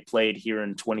how they played here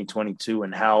in 2022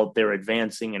 and how they're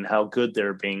advancing and how good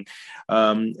they're being.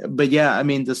 But yeah, I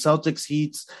mean, the Celtics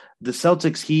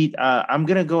Heat, I'm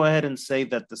going to go ahead and say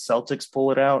that the Celtics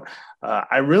pull it out.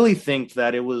 I really think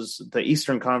that it was the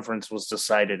Eastern Conference was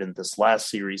decided in this last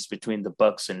series between the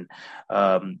Bucks and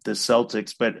the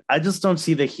Celtics, but I just don't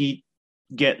see the Heat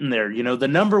getting there. The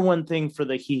number one thing for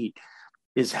the Heat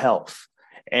is health,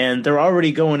 and they're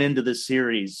already going into the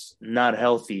series not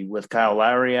healthy with Kyle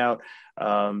Lowry out.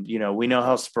 We know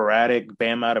how sporadic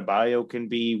Bam Adebayo can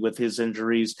be with his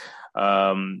injuries.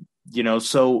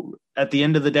 So at the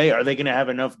end of the day, are they going to have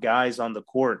enough guys on the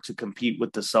court to compete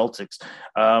with the Celtics?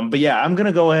 But yeah, I'm going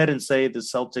to go ahead and say the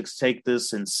Celtics take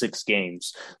this in 6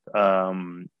 games.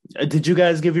 Did you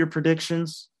guys give your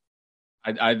predictions?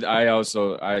 I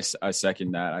also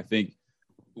second that.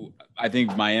 I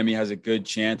think Miami has a good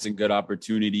chance and good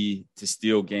opportunity to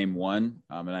steal game 1.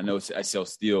 And I know I still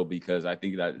steal because I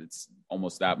think that it's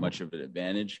almost that much of an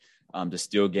advantage to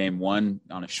steal game 1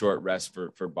 on a short rest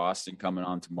for Boston coming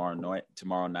on tomorrow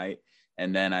night.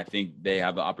 And then I think they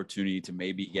have the opportunity to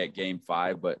maybe get game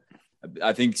 5, but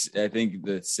I think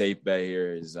the safe bet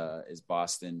here is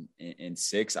Boston in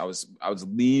 6. I was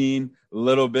leaning a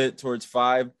little bit towards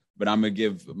 5, but I'm gonna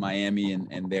give Miami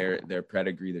and their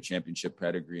pedigree, their championship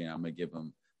pedigree, and I'm gonna give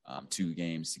them 2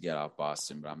 games to get off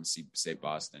Boston. But I'm gonna say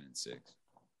Boston in 6.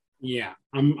 Yeah,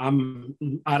 I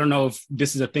don't know if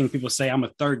this is a thing people say. I'm a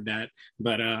third that,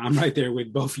 but I'm right there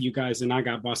with both of you guys, and I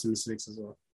got Boston in 6 as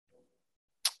well.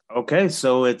 Okay,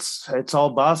 so it's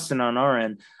all Boston on our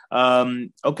end.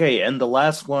 Okay, and the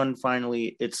last one,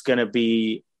 finally, it's going to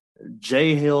be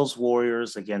Jay Hill's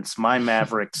Warriors against my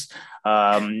Mavericks.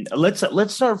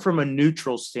 Let's start from a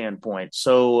neutral standpoint.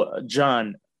 So,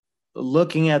 John,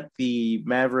 looking at the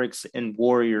Mavericks and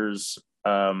Warriors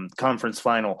conference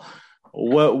final,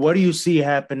 what do you see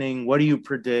happening? What do you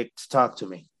predict? Talk to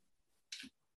me.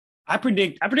 I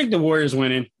predict the Warriors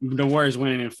winning. The Warriors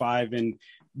winning in 5, and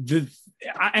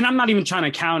I'm not even trying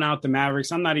to count out the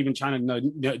Mavericks. I'm not even trying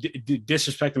to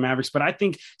disrespect the Mavericks, but I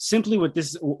think simply what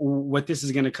this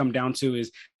is going to come down to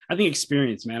is, I think,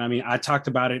 experience, man. I mean, I talked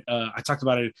about it.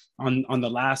 On the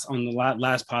last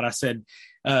pod. I said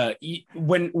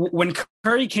when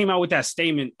Curry came out with that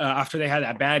statement after they had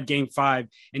that bad Game 5,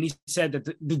 and he said that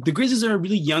the Grizzlies are a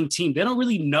really young team. They don't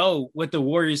really know what the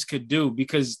Warriors could do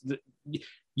because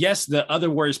yes, the other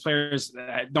Warriors players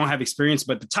don't have experience,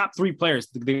 but the top 3 players,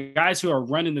 the guys who are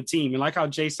running the team, and like how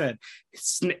Jay said,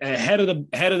 it's head of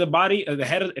the body.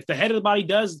 If the head of the body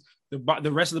does,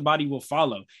 the rest of the body will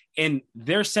follow. And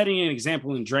they're setting an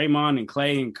example in Draymond and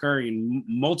Clay and Curry and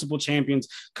multiple champions.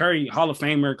 Curry, Hall of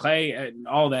Famer, Clay, and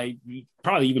all that.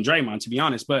 Probably even Draymond, to be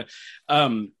honest. But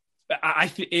I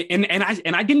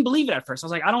didn't believe it at first. I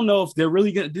was like, I don't know if they're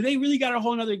really good. Do they really got a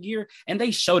whole nother gear? And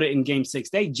they showed it in Game 6.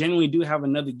 They genuinely do have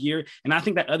another gear. And I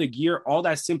think that other gear, all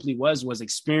that simply was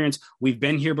experience. We've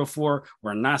been here before.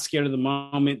 We're not scared of the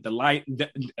moment.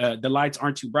 The lights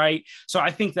aren't too bright. So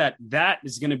I think that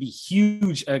is going to be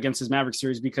huge against this Maverick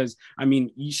series because, I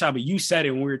mean, Shaba, you said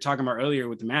it when we were talking about earlier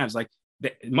with the Mavs, like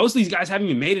most of these guys haven't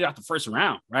even made it out the first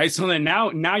round, right? So then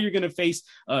now you're going to face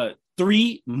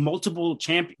 3 multiple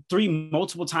time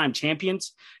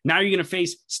champions. Now you're going to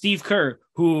face Steve Kerr,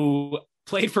 who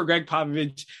played for Greg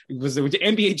Popovich, was an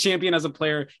NBA champion as a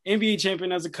player, NBA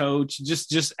champion as a coach,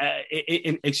 just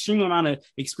an extreme amount of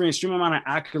experience, extreme amount of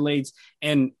accolades,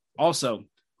 and also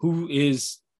who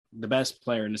is the best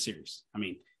player in the series. I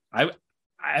mean, I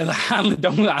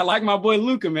like my boy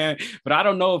Luka, man, but I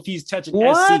don't know if he's touching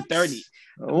SC30.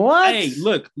 What? Hey,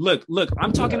 look!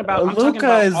 I'm talking about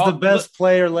Luka is the best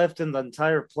player left in the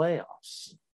entire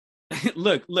playoffs.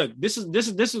 Look! This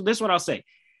is what I'll say.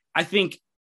 I think,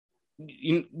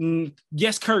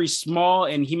 yes, Curry's small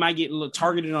and he might get a little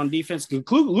targeted on defense.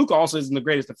 Luka also isn't the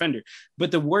greatest defender,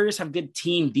 but the Warriors have good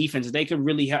team defense. They could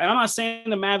really help. And I'm not saying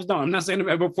the Mavs don't. I'm not saying the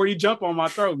Mavs, before you jump on my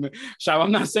throat, man.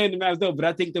 I'm not saying the Mavs don't, but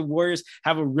I think the Warriors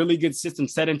have a really good system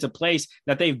set into place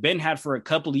that they've been had for a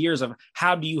couple of years of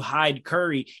how do you hide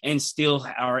Curry and still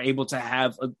are able to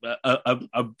have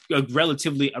a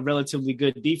relatively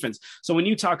good defense. So when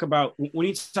you talk about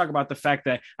the fact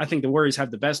that I think the Warriors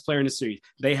have the best player in the series,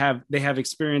 they have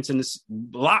experience in this,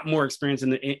 a lot more experience in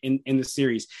the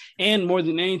series. And more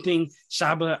than anything,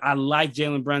 Shaba, I like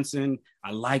Jalen Brunson.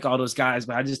 I like all those guys,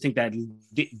 but I just think that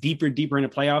deeper in the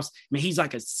playoffs, man, he's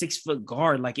like a 6-foot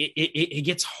guard. Like it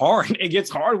gets hard. It gets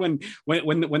hard when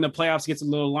the playoffs gets a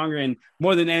little longer. And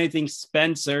more than anything,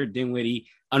 Spencer Dinwiddie,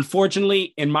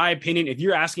 unfortunately, in my opinion, if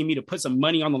you're asking me to put some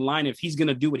money on the line, if he's going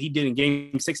to do what he did in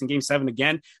Game 6 and Game 7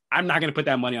 again, I'm not going to put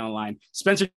that money on the line.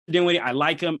 Spencer Dinwiddie, I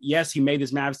like him. Yes, he made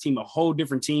this Mavs team a whole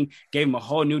different team, gave him a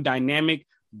whole new dynamic,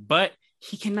 but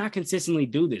he cannot consistently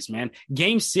do this, man.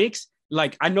 Game 6,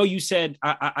 like I know you said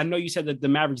that the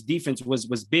Mavericks defense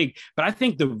was big, but I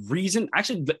think the reason,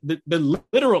 actually the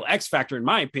literal X factor, in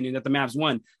my opinion, that the Mavs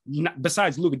won,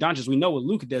 besides Luka Doncic, we know what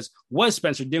Luka does, was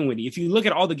Spencer Dinwiddie. If you look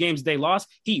at all the games they lost,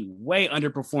 he way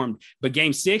underperformed. But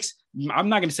Game 6, I'm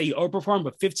not going to say he overperformed,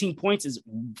 but 15 points is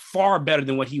far better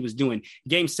than what he was doing.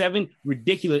 Game 7,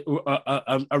 ridiculous,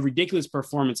 a ridiculous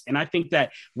performance. And I think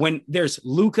that when there's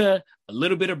Luka, a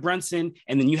little bit of Brunson,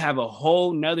 and then you have a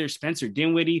whole nother Spencer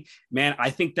Dinwiddie, man, I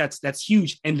think that's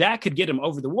huge. And that could get him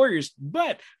over the Warriors,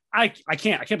 but I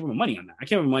can't put my money on that. I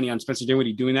can't put my money on Spencer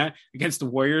Dinwiddie doing that against the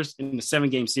Warriors in the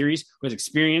 7-game series with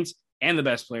experience and the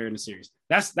best player in the series.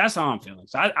 That's how I'm feeling.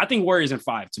 So I think Warriors in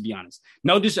 5, to be honest.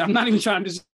 No, I'm not even trying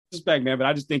to disrespect, man, but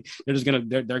I just think they're just gonna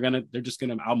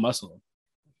outmuscle them.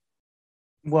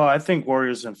 Well, I think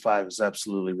Warriors in 5 is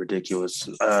absolutely ridiculous.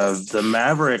 The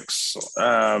Mavericks,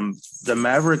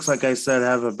 like I said,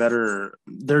 have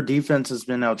their defense has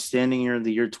been outstanding here in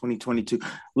the year 2022.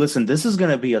 Listen, this is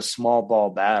going to be a small ball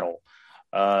battle.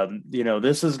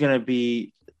 This is going to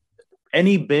be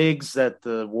any bigs that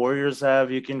the Warriors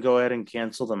have, you can go ahead and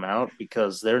cancel them out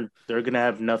because they're going to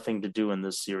have nothing to do in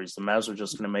this series. The Mavs are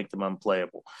just going to make them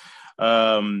unplayable.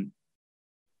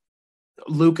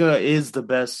 Luka is the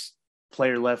best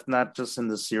player left, not just in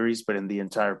the series, but in the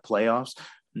entire playoffs.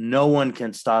 No one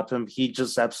can stop him. He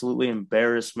just absolutely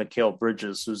embarrassed Mikal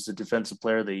Bridges, who's the defensive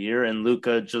player of the year, and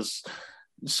Luka just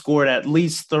scored at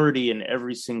least 30 in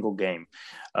every single game.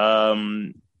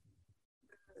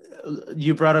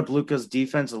 You brought up Luka's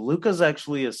defense. Luka's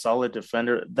actually a solid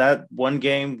defender. That one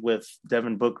game with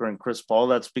Devin Booker and Chris Paul,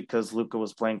 that's because Luka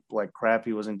was playing like crap.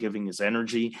 He wasn't giving his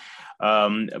energy.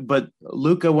 But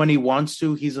Luka, when he wants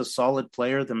to, he's a solid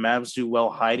player. The Mavs do well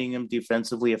hiding him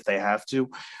defensively if they have to.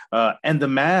 And the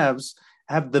Mavs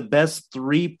have the best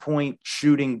 3-point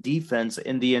shooting defense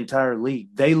in the entire league.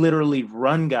 They literally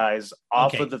run guys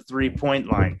off of the 3-point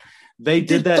line. They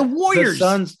did that. The Warriors.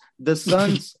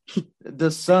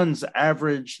 The Suns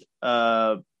average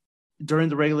during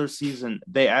the regular season.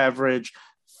 They average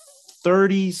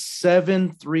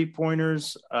 37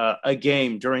 3-pointers a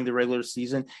game during the regular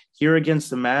season. Here against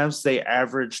the Mavs, they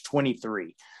average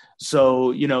 23.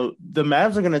 So, the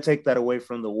Mavs are going to take that away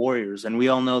from the Warriors. And we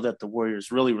all know that the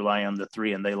Warriors really rely on the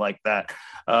three, and they like that.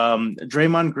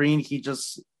 Draymond Green, he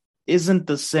just isn't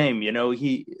the same.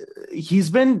 He's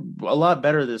been a lot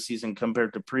better this season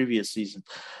compared to previous seasons.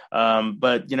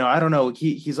 But I don't know.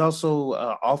 He's also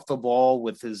off the ball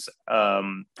with his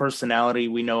personality.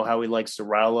 We know how he likes to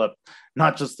rile up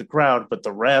not just the crowd, but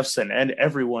the refs and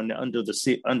everyone under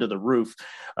the roof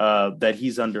that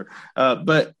he's under.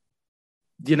 But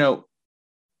the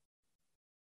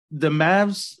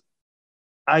Mavs,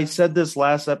 I said this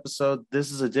last episode,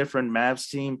 this is a different Mavs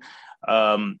team.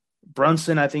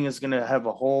 Brunson, I think, is going to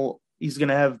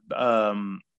have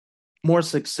more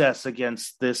success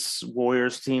against this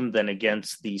Warriors team than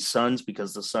against the Suns,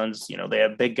 because the Suns, they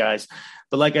have big guys.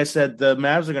 But like I said, the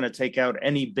Mavs are going to take out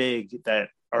any big that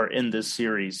are in this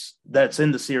series, that's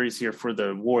in the series here for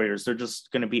the Warriors. They're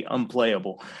just going to be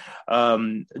unplayable.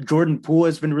 Jordan Poole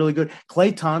has been really good.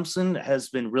 Klay Thompson has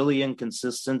been really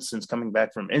inconsistent since coming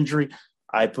back from injury.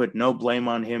 I put no blame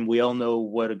on him. We all know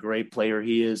what a great player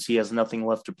he is. He has nothing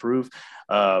left to prove.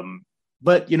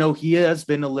 But, he has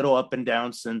been a little up and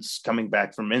down since coming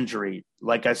back from injury.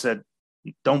 Like I said,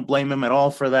 don't blame him at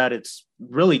all for that. It's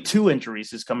really 2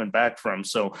 injuries he's coming back from.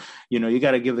 So, you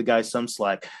got to give the guy some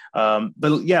slack.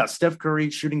 But yeah, Steph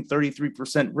Curry shooting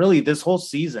 33%. Really, this whole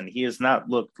season, he has not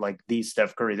looked like the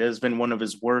Steph Curry. That has been one of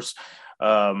his worst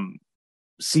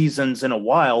seasons in a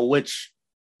while, which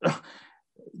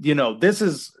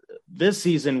this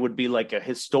season would be like a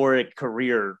historic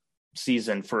career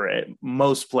season for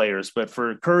most players, but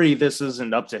for Curry, this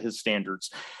isn't up to his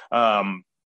standards.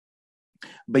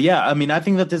 But yeah, I mean, I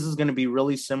think that this is going to be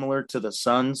really similar to the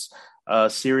Suns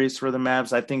series for the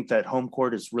Mavs. I think that home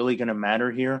court is really going to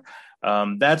matter here.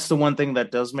 That's the one thing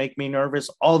that does make me nervous.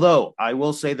 Although I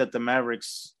will say that the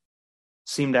Mavericks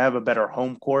seem to have a better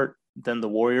home court than the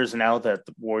Warriors now that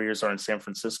the Warriors are in San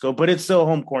Francisco, but it's still a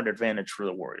home court advantage for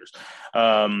the Warriors.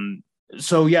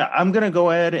 So yeah, I'm going to go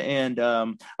ahead and,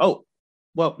 no.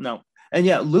 And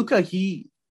yeah, Luka, he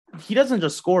doesn't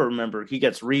just score. Remember, he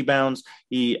gets rebounds.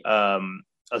 He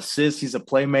assists. He's a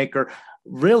playmaker.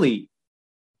 Really,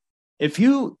 if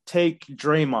you take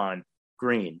Draymond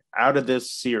Green out of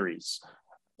this series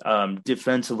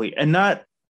defensively and not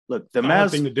look, the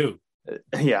Mavs thing to do.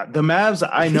 Yeah, the Mavs,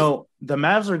 I know the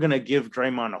Mavs are going to give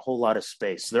Draymond a whole lot of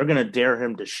space. They're going to dare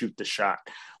him to shoot the shot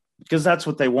because that's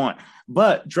what they want.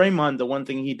 But Draymond, the one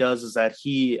thing he does is that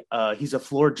he's a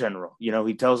floor general.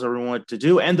 He tells everyone what to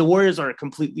do. And the Warriors are a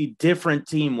completely different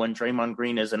team when Draymond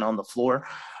Green isn't on the floor.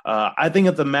 I think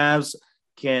if the Mavs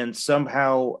can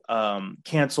somehow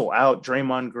cancel out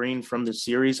Draymond Green from the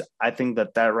series, I think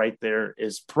that right there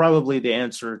is probably the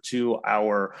answer to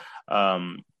our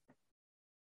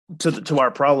to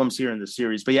our problems here in the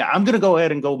series. But yeah, I'm going to go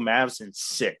ahead and go Mavs in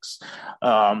 6.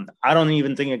 I don't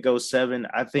even think it goes 7.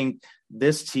 I think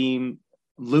this team,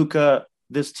 Luka,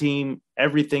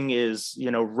 everything is,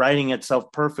 writing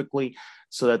itself perfectly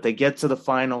so that they get to the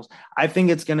finals. I think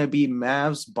it's going to be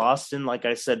Mavs, Boston. Like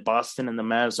I said, Boston and the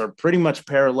Mavs are pretty much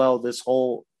parallel this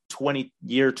whole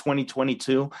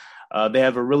 2022. They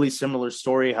have a really similar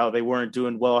story, how they weren't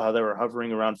doing well, how they were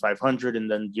hovering around 500.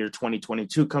 And then year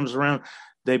 2022 comes around.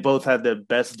 They both had the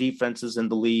best defenses in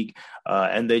the league,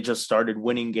 and they just started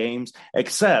winning games,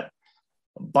 except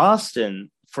Boston,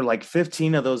 for like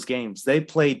 15 of those games, they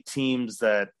played teams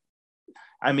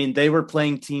they were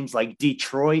playing teams like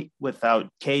Detroit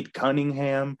without Cade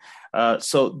Cunningham.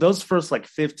 So those first like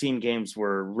 15 games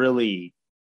were really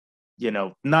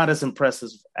not as impressive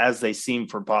as they seem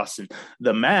for Boston.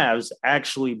 The Mavs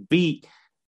actually beat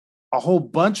a whole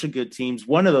bunch of good teams,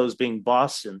 one of those being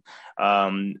Boston.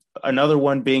 Another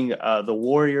one being the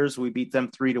Warriors. We beat them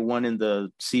 3-1 in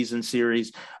the season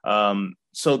series.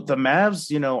 So the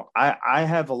Mavs, I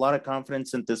have a lot of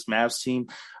confidence in this Mavs team.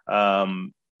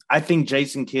 I think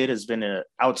Jason Kidd has been an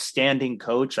outstanding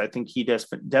coach. I think he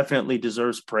definitely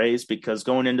deserves praise because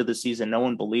going into the season, no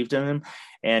one believed in him.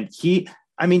 And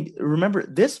remember,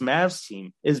 this Mavs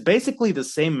team is basically the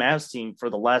same Mavs team for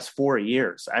the last 4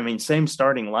 years. Same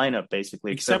starting lineup,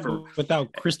 basically. Except for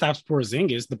without Kristaps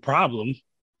Porzingis, the problem.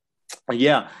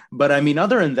 Yeah. But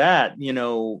other than that,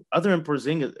 other than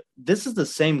Porzingis, this is the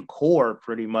same core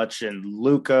pretty much in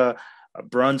Luka,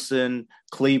 Brunson,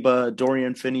 Kleba,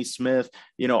 Dorian Finney-Smith,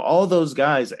 all those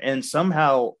guys. And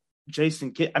somehow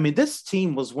Jason Kidd, this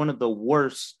team was one of the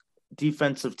worst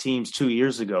defensive teams 2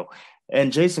 years ago.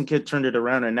 And Jason Kidd turned it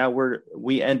around, and now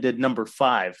we ended number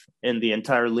 5 in the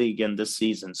entire league in this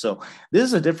season. So this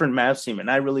is a different Mavs team,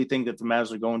 and I really think that the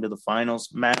Mavs are going to the finals.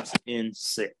 Mavs in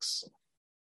 6.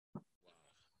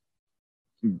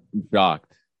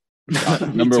 Shocked.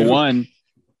 Number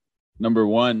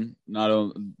one, not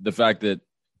only the fact that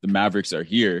the Mavericks are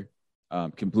here,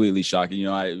 completely shocking.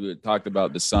 I talked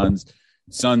about the Suns.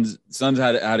 Suns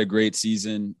had a great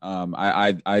season.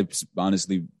 I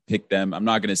honestly picked them. I'm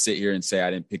not going to sit here and say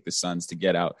I didn't pick the Suns to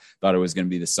get out. Thought it was going to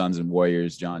be the Suns and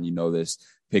Warriors. John, you know this.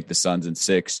 Picked the Suns in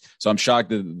 6. So I'm shocked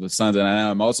that the Suns, and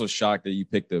I'm also shocked that you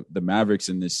picked the Mavericks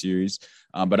in this series.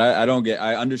 But I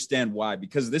understand why,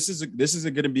 because this is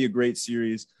going to be a great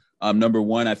series. Number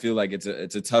one, I feel like it's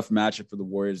a tough matchup for the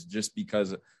Warriors just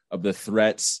because of the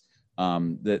threats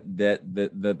that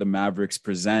the Mavericks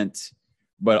present,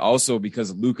 but also because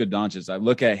of Luka Doncic. I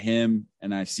look at him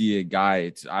and I see a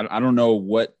guy. I don't know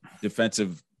what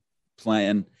defensive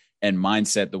plan and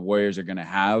mindset the Warriors are going to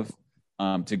have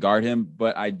to guard him,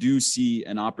 but I do see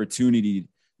an opportunity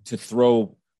to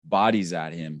throw bodies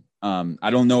at him. I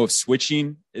don't know if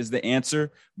switching is the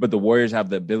answer, but the Warriors have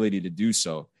the ability to do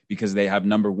so because they have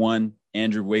number one,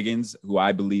 Andrew Wiggins, who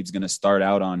I believe is going to start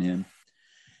out on him.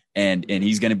 And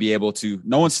he's going to be able to,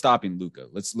 no one's stopping Luka.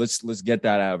 Let's get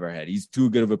that out of our head. He's too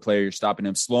good of a player. You're stopping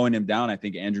him, slowing him down. I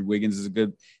think Andrew Wiggins is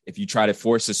if you try to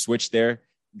force a switch there,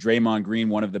 Draymond Green,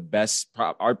 one of the best,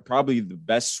 probably the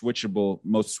best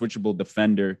most switchable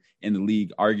defender in the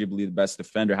league, arguably the best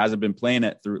defender, hasn't been playing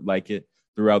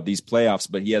throughout these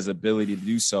playoffs, but he has the ability to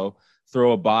do so.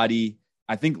 Throw a body.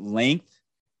 I think length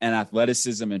and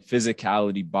athleticism and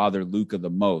physicality bother Luka the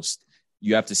most.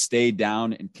 You have to stay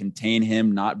down and contain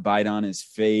him, not bite on his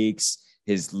fakes,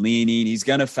 his leaning. He's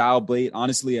going to foul bait.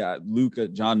 Honestly, Luka,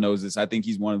 John knows this. I think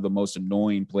he's one of the most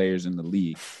annoying players in the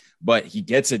league, but he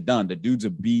gets it done. The dude's a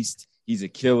beast. He's a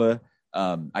killer.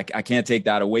 I can't take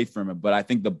that away from him, but I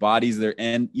think the bodies there,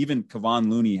 and even Kevon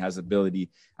Looney has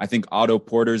ability. I think Otto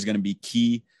Porter is going to be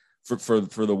key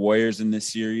for the Warriors in this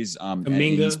series. And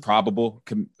he's probable.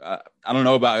 I don't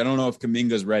know if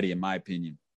Kuminga's ready, in my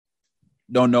opinion.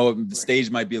 Don't know if the stage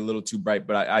might be a little too bright,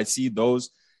 but I see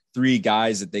those 3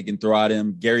 guys that they can throw at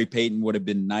him. Gary Payton would have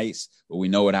been nice, but we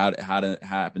know what how to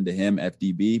happen to him,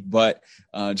 FDB. But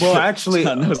actually,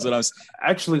 knows what I'm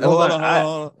actually, hold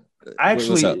on.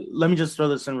 Let me just throw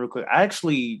this in real quick. I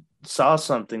actually saw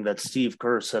something that Steve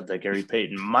Kerr said that Gary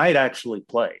Payton might actually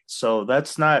play. So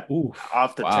that's not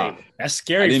off the table. That's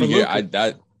scary for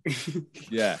Luka.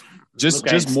 Yeah.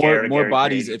 Just more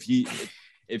bodies Payton.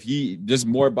 If he just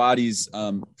more bodies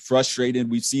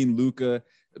frustrated. We've seen Luka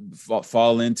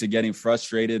fall into getting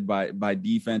frustrated by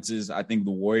defenses. I think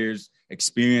the Warriors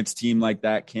experienced team like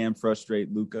that can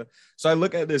frustrate Luka. So I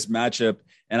look at this matchup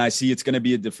and I see it's going to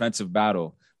be a defensive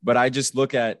battle. But I just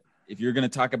look at, if you're going to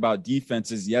talk about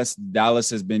defenses, yes, Dallas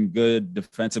has been good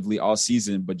defensively all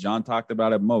season, but John talked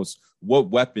about it most. What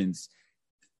weapons?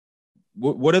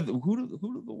 Who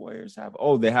do the Warriors have?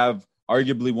 Oh, they have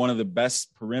arguably one of the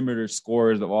best perimeter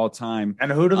scorers of all time.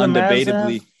 And who do the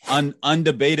Mavs have?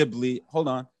 Undebatably, hold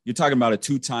on. You're talking about a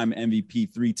 2-time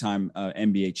MVP, 3-time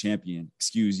NBA champion.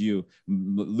 Excuse you.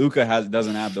 Luka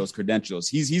doesn't have those credentials.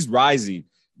 He's rising.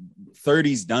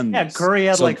 30's done this. Yeah, Curry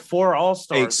had 4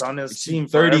 All-Stars on his team.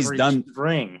 30's done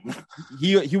ring.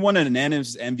 He won an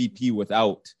unanimous MVP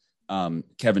without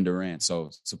Kevin Durant. So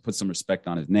put some respect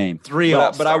on his name. 3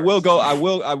 All-Stars. But I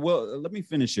will. Let me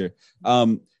finish here.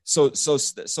 So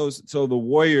the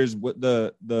Warriors,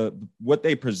 what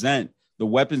they present, the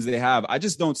weapons they have, I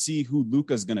just don't see who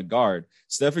Luka's going to guard.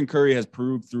 Stephen Curry has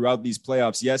proved throughout these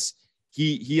playoffs. Yes,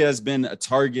 he has been a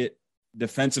target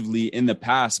defensively in the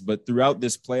past, but throughout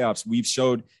this playoffs, we've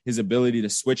showed his ability to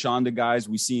switch on to guys.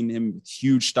 We've seen him with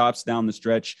huge stops down the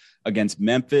stretch against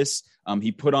Memphis.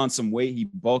 He put on some weight. He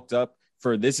bulked up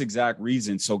for this exact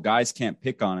reason, so guys can't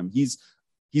pick on him. He's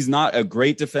not a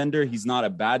great defender. He's not a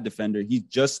bad defender. He's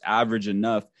just average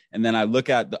enough. And then I look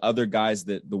at the other guys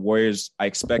that the Warriors, I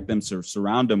expect them to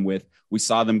surround him with. We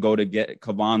saw them go to get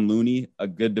Kevon Looney, a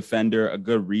good defender, a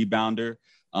good rebounder.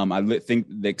 I think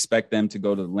they expect them to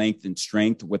go to length and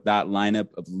strength with that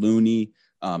lineup of Looney,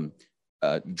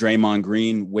 Draymond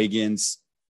Green, Wiggins,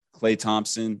 Klay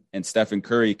Thompson, and Stephen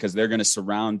Curry, because they're going to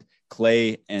surround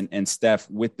Klay and Steph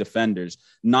with defenders.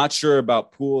 Not sure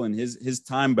about Poole and his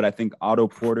time, but I think Otto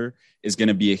Porter is going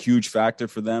to be a huge factor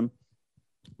for them.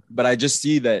 But I just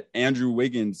see that Andrew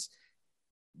Wiggins,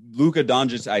 Luka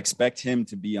Doncic, I expect him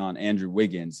to be on Andrew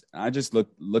Wiggins. I just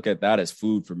look at that as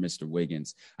food for Mr.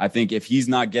 Wiggins. I think if he's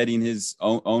not getting his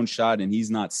own shot and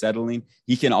he's not settling,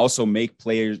 he can also make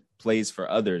plays for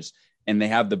others. And they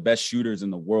have the best shooters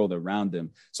in the world around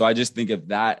him. So I just think of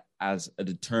that as a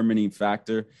determining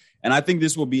factor. And I think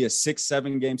this will be a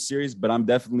 6-7 game series, but I'm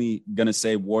definitely going to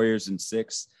say Warriors in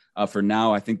 6. For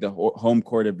now, I think the home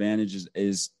court advantage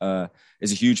is a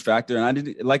huge factor.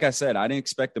 And like I said, I didn't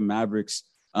expect the Mavericks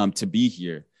to be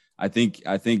here. I think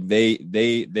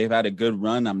they've had a good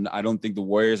run. I don't think the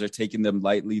Warriors are taking them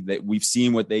lightly. That we've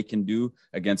seen what they can do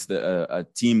against a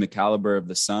team the caliber of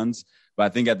the Suns. But I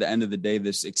think at the end of the day,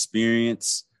 this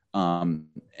experience and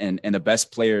the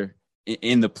best player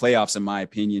in the playoffs, in my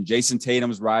opinion, Jason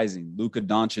Tatum's rising. Luka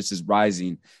Doncic is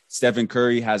rising. Stephen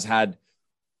Curry has had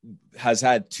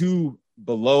 2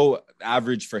 below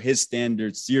average for his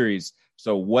standard series.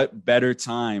 So what better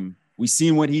time? We've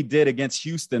seen what he did against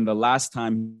Houston the last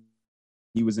time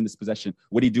he was in this possession.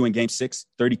 What did he do in game 6?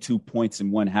 32 points in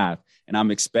one half. And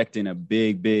I'm expecting a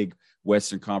big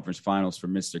Western Conference Finals for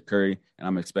Mr. Curry. And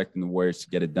I'm expecting the Warriors to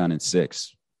get it done in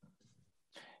 6.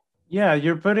 Yeah,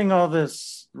 you're putting all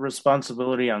this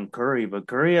responsibility on Curry, but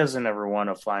Curry hasn't ever won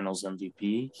a Finals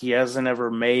MVP. He hasn't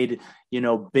ever made,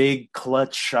 big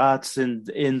clutch shots in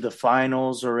the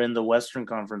finals or in the Western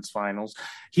Conference Finals.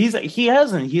 He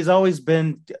hasn't. He's always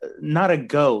been not a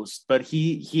ghost, but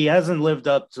he hasn't lived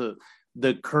up to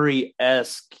the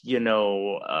Curry-esque,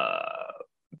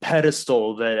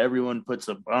 pedestal that everyone puts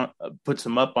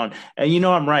him up on. And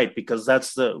I'm right, because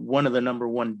that's one of the number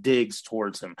one digs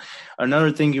towards him.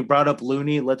 Another thing, you brought up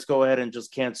Looney. Let's go ahead and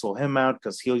just cancel him out,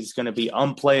 because he's going to be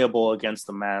unplayable against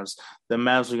the Mavs. The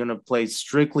Mavs are going to play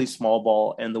strictly small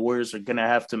ball, and the Warriors are going to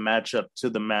have to match up to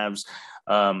the Mavs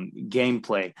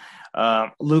gameplay.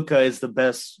 Luka is the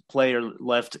best player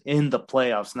left in the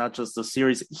playoffs, not just the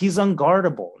series. He's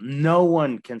unguardable. No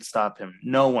one can stop him.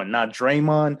 No one. Not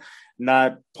Draymond,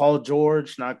 not Paul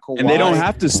George, not Kawhi. And they don't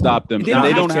have to stop them. They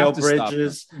don't have to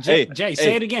Bridges. Stop them. Jay,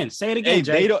 say it again. Say it again,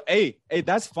 Jay. Hey,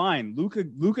 that's fine. Luka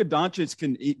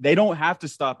Doncic they don't have to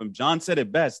stop him. John said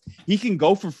it best. He can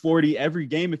go for 40 every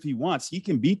game if he wants. He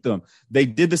can beat them. They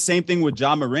did the same thing with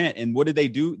Ja Morant. And what did they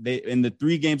do? In the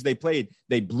 3 games they played,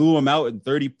 they blew him out and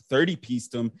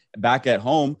 30-pieced him back at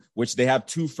home, which they have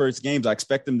 2 first games. I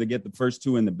expect them to get the first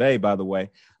 2 in the Bay, by the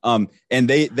way. And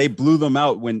they blew them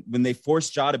out when they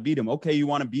forced Ja to beat him. Okay, you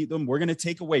want to beat them? We're going to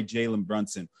take away Jalen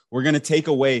Brunson. We're going to take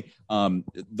away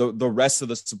the rest of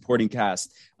the supporting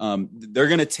cast. They're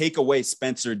going to take away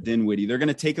Spencer Dinwiddie. They're going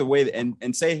to take away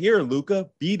and say, here, Luka,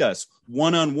 beat us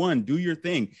one-on-one. Do your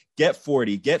thing. Get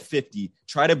 40, get 50.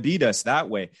 Try to beat us that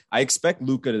way. I expect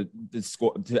Luka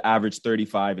to average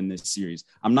 35 in this series.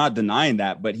 I'm not denying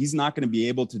that, but he's not going to be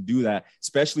able to do that,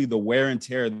 especially the wear and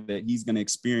tear that he's going to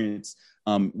experience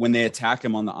when they attack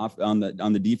him on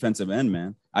the defensive end,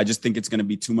 man. I just think it's going to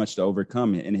be too much to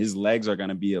overcome, and his legs are going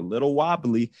to be a little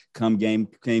wobbly come game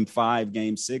 5,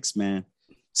 game 6, man.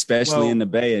 Especially in the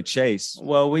Bay at Chase.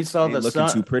 Well, we saw the looking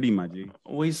too pretty, my G.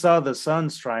 We saw the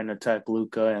Suns trying to attack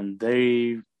Luka, and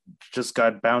they just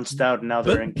got bounced out. And now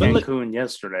they're in Cancun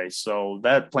yesterday, so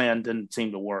that plan didn't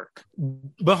seem to work.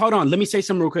 But hold on, let me say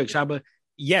something real quick, Shaba.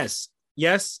 Yes,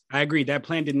 I agree that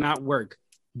plan did not work,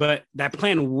 but that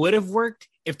plan would have worked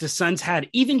if the Suns had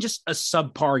even just a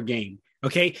subpar game.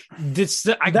 Okay,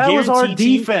 that was our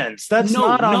defense. That's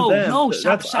not on them. No,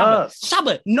 that's us.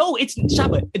 Shaba. No, it's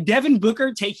Shaba. Devin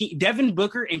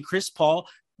Booker and Chris Paul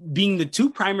being the 2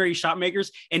 primary shot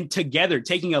makers and together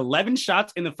taking 11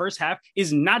 shots in the first half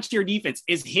is not your defense.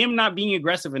 Is him not being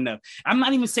aggressive enough. I'm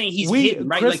not even saying he's hitting,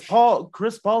 right?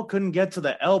 Chris Paul couldn't get to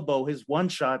the elbow, his one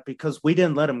shot, because we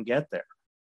didn't let him get there.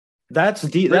 That's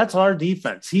our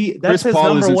defense. That's his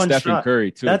Paul number one Stephen shot. Curry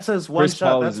too. That's his one Chris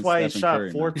shot. Paul That's why he Stephen shot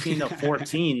Curry, 14 of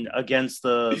 14 against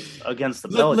the Pelicans.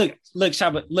 Look,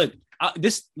 Shaba. Look,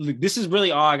 this is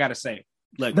really all I got to say.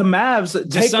 Like the Mavs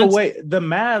Suns, away the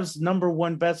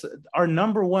Mavs our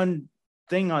number one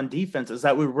thing on defense is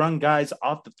that we run guys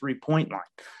off the 3-point line.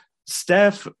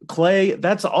 Steph, Clay,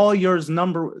 that's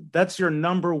your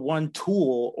number one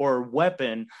tool or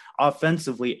weapon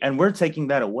offensively, and we're taking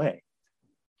that away.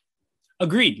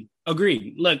 Agreed.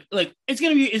 Look, it's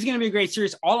gonna be a great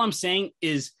series. All I'm saying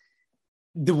is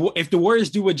if the Warriors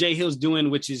do what Jay Hill's doing,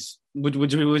 which is what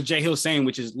Jay Hill's saying,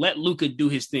 which is let Luka do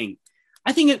his thing.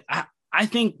 I think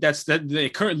that's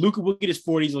the current Luka will get his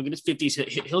 40s, he'll get his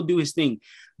 50s, he'll do his thing.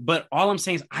 But all I'm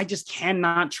saying is I just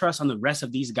cannot trust on the rest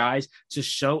of these guys to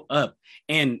show up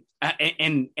and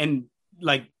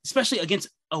like especially against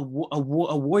a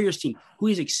Warriors team who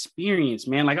is experienced,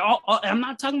 man. Like I'm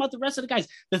not talking about the rest of the guys.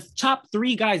 The top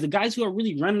 3 guys, the guys who are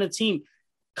really running the team,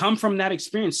 come from that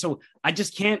experience. So I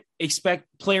just can't expect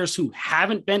players who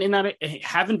haven't been in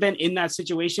that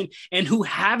situation and who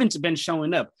haven't been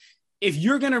showing up. If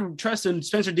you're going to trust in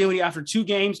Spencer Dinwiddie after 2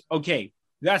 games, okay,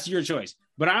 that's your choice.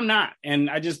 But I'm not. And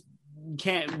I just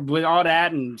can't, with all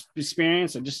that and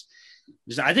experience, I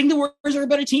think the Warriors are a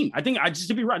better team. I think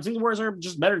the Warriors are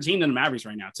just a better team than the Mavericks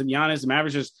right now. To be honest, the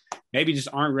Mavericks maybe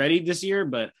aren't ready this year,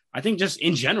 but I think just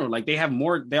in general, like they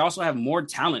also have more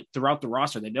talent throughout the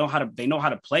roster. They know how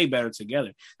to play better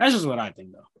together. That's just what I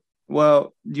think though.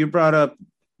 Well, you brought up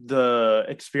the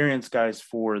experienced guys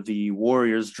for the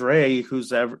Warriors.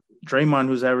 Draymond,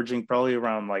 who's averaging probably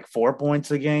around like 4 points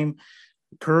a game.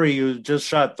 Curry, who just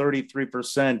shot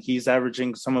 33%, he's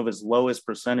averaging some of his lowest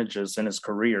percentages in his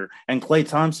career. And Klay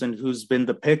Thompson, who's been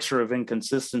the picture of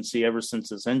inconsistency ever since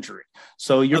his injury.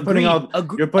 So you're putting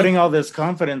all this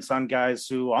confidence on guys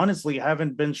who honestly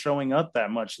haven't been showing up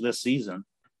that much this season.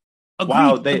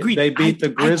 Wow, they beat the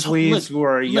Grizzlies, who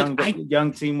are a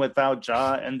young team without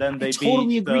Ja, and then they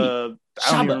beat the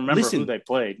I don't even remember who they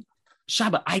played.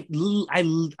 Shaba, I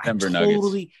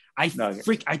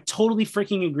totally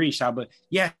freaking agree, Shaba.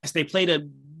 Yes, they played a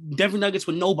Denver Nuggets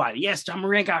with nobody. Yes, John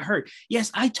Morant got hurt.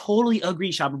 Yes, I totally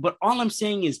agree, Shaba. But all I'm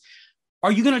saying is,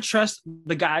 are you going to trust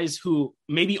the guys who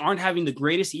maybe aren't having the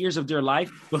greatest years of their life,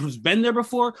 but who's been there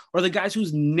before, or the guys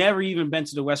who's never even been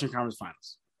to the Western Conference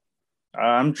Finals?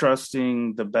 I'm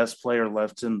trusting the best player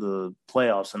left in the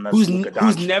playoffs, and that's who's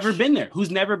never been there.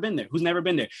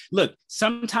 Look,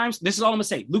 sometimes this is all I'm gonna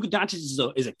say. Luka Doncic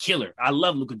is a killer. I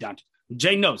love Luka Doncic.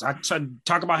 Jay knows. I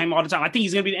talk about him all the time. I think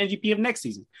he's gonna be the MVP of next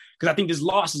season because I think this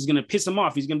loss is gonna piss him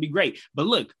off. He's gonna be great. But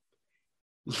look,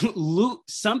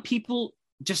 some people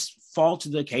just fall to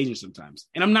the occasion sometimes,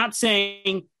 and I'm not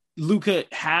saying Luka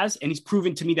has, and he's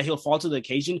proven to me that he'll fall to the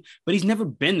occasion, but he's never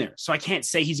been there. So I can't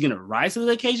say he's gonna rise to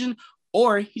the occasion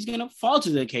or he's going to fall to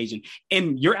the occasion.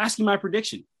 And you're asking my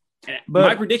prediction.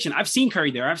 My prediction, I've seen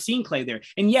Curry there. I've seen Clay there.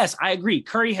 And yes, I agree.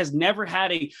 Curry has never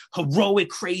had a heroic,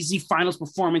 crazy finals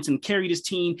performance and carried his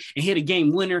team and hit a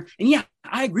game winner. And yeah,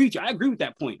 I agree with you. I agree with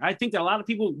that point. I think that a lot of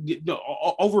people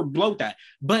overbloat that.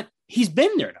 But he's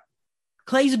been there, though.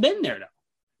 Clay's been there, though.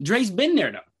 Dre's been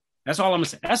there, though. That's all I'm going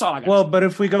to say. That's all I got. Well, but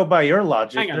if we go by your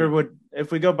logic,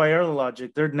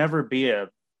 there'd never be a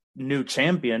new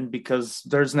champion because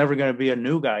there's never going to be a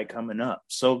new guy coming up.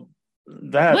 So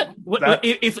if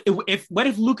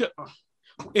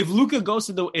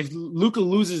Luka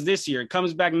loses this year and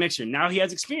comes back next year, now he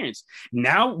has experience.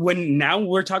 Now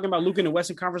we're talking about Luka in the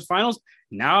Western Conference Finals.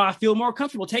 Now I feel more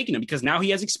comfortable taking him because now he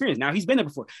has experience. Now he's been there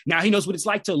before. Now he knows what it's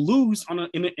like to lose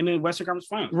in the Western Conference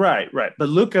Finals. Right. But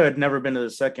Luka had never been to the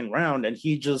second round, and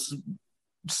he just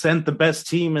sent the best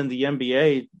team in the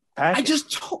NBA. I just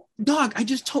told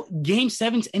Game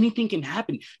 7s, anything can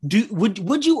happen.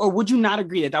 Would you or would you not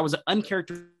agree that was an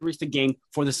uncharacteristic game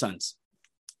for the Suns?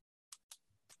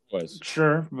 Was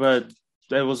sure, but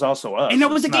it was also us. And that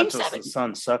was a Game 7. The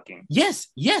Suns sucking. Yes,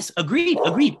 agreed.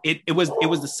 It was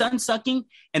the Suns sucking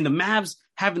and the Mavs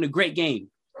having a great game.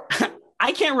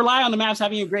 I can't rely on the Mavs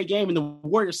having a great game and the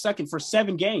Warriors sucking for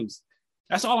 7 games.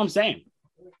 That's all I'm saying.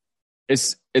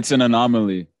 It's an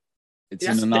anomaly. It's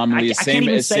an anomaly. Same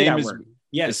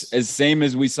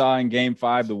as we saw in Game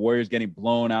 5, the Warriors getting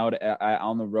blown out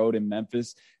on the road in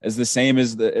Memphis, as the same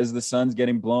as the Suns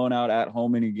getting blown out at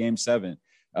home in Game 7.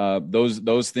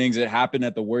 Those things that happen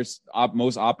at the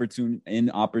most opportune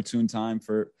time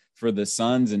for the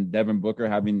Suns, and Devin Booker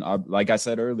having, like I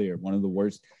said earlier, one of the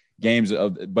worst games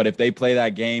but if they play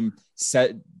that game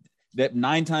set. That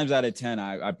 9 times out of 10,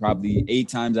 I probably 8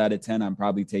 times out of 10, I'm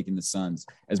probably taking the Suns.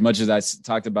 As much as I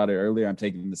talked about it earlier, I'm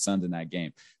taking the Suns in that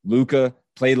game. Luka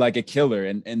played like a killer,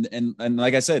 and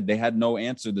like I said, they had no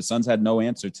answer. The Suns had no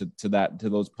answer to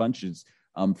those punches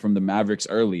from the Mavericks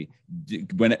early.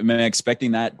 When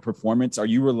expecting that performance, are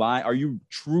you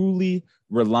truly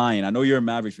relying? I know you're a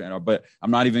Mavericks fan, but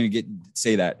I'm not even going to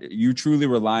say that. You truly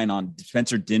relying on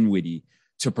Spencer Dinwiddie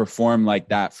to perform like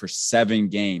that for 7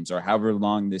 games or however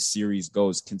long this series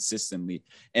goes consistently?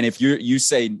 And if you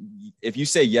say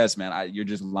yes, man, you're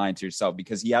just lying to yourself,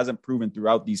 because he hasn't proven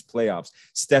throughout these playoffs.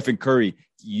 Stephen Curry,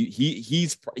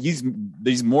 he's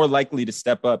more likely to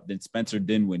step up than Spencer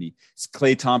Dinwiddie.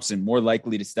 Klay Thompson more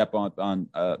likely to step on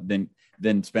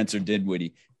than Spencer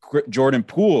Dinwiddie. Jordan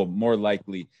Poole more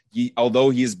likely,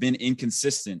 although he has been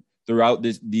inconsistent throughout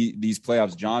these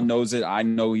playoffs. John knows it. I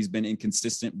know he's been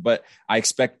inconsistent, but I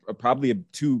expect probably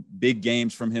 2 big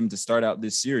games from him to start out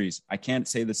this series. I can't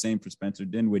say the same for Spencer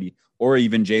Dinwiddie or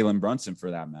even Jalen Brunson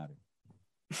for that matter.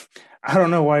 I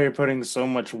don't know why you're putting so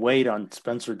much weight on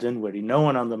Spencer Dinwiddie. No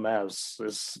one on the Mavs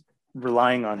is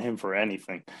relying on him for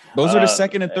anything. Those are the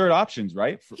second and third options,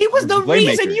 right? He was the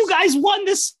reason you guys won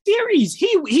this series.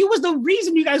 He was the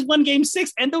reason you guys won Game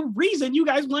 6 and the reason you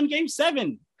guys won Game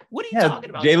 7. What are you talking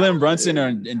about? Jalen Brunson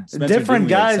and Spencer different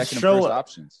Dinwiddie guys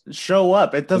show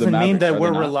up. It doesn't mean that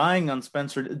we're relying on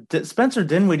Spencer. Spencer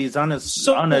Dinwiddie's on a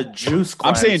juice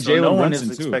climb. I'm saying Jalen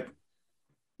Brunson too.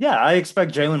 Yeah, I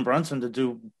expect Jalen Brunson to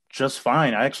do just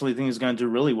fine. I actually think he's going to do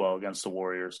really well against the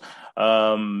Warriors.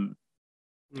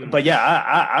 But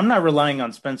yeah, I'm not relying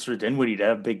on Spencer Dinwiddie to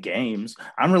have big games.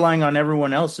 I'm relying on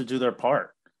everyone else to do their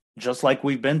part, just like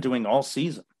we've been doing all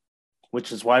season,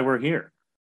 which is why we're here.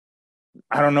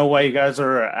 I don't know why you guys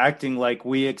are acting like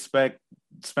we expect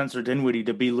Spencer Dinwiddie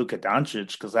to be Luka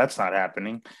Doncic, because that's not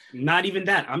happening. Not even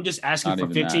that. I'm just asking for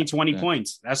 15, 20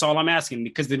 points. That's all I'm asking,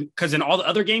 because in all the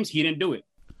other games, he didn't do it.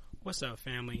 What's up,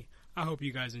 family? I hope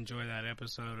you guys enjoyed that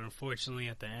episode. Unfortunately,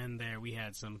 at the end there, we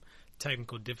had some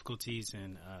technical difficulties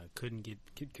and couldn't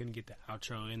get the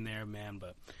outro in there, man.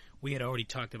 But we had already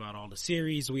talked about all the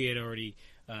series. We had already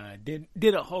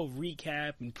did a whole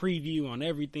recap and preview on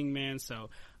everything, man. So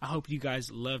I hope you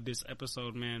guys love this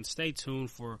episode, man. Stay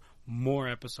tuned for more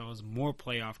episodes, more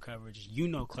playoff coverage. You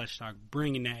know, Clutch Talk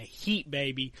bringing that heat,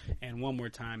 baby. And one more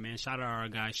time, man, shout out our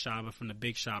guy Shaba from the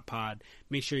Big Shot Pod.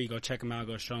 Make sure you go check him out.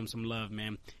 Go show him some love,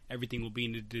 man. Everything will be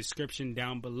in the description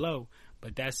down below.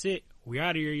 But that's it. We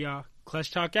out of here, y'all.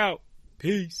 Clutch Talk out.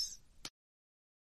 Peace.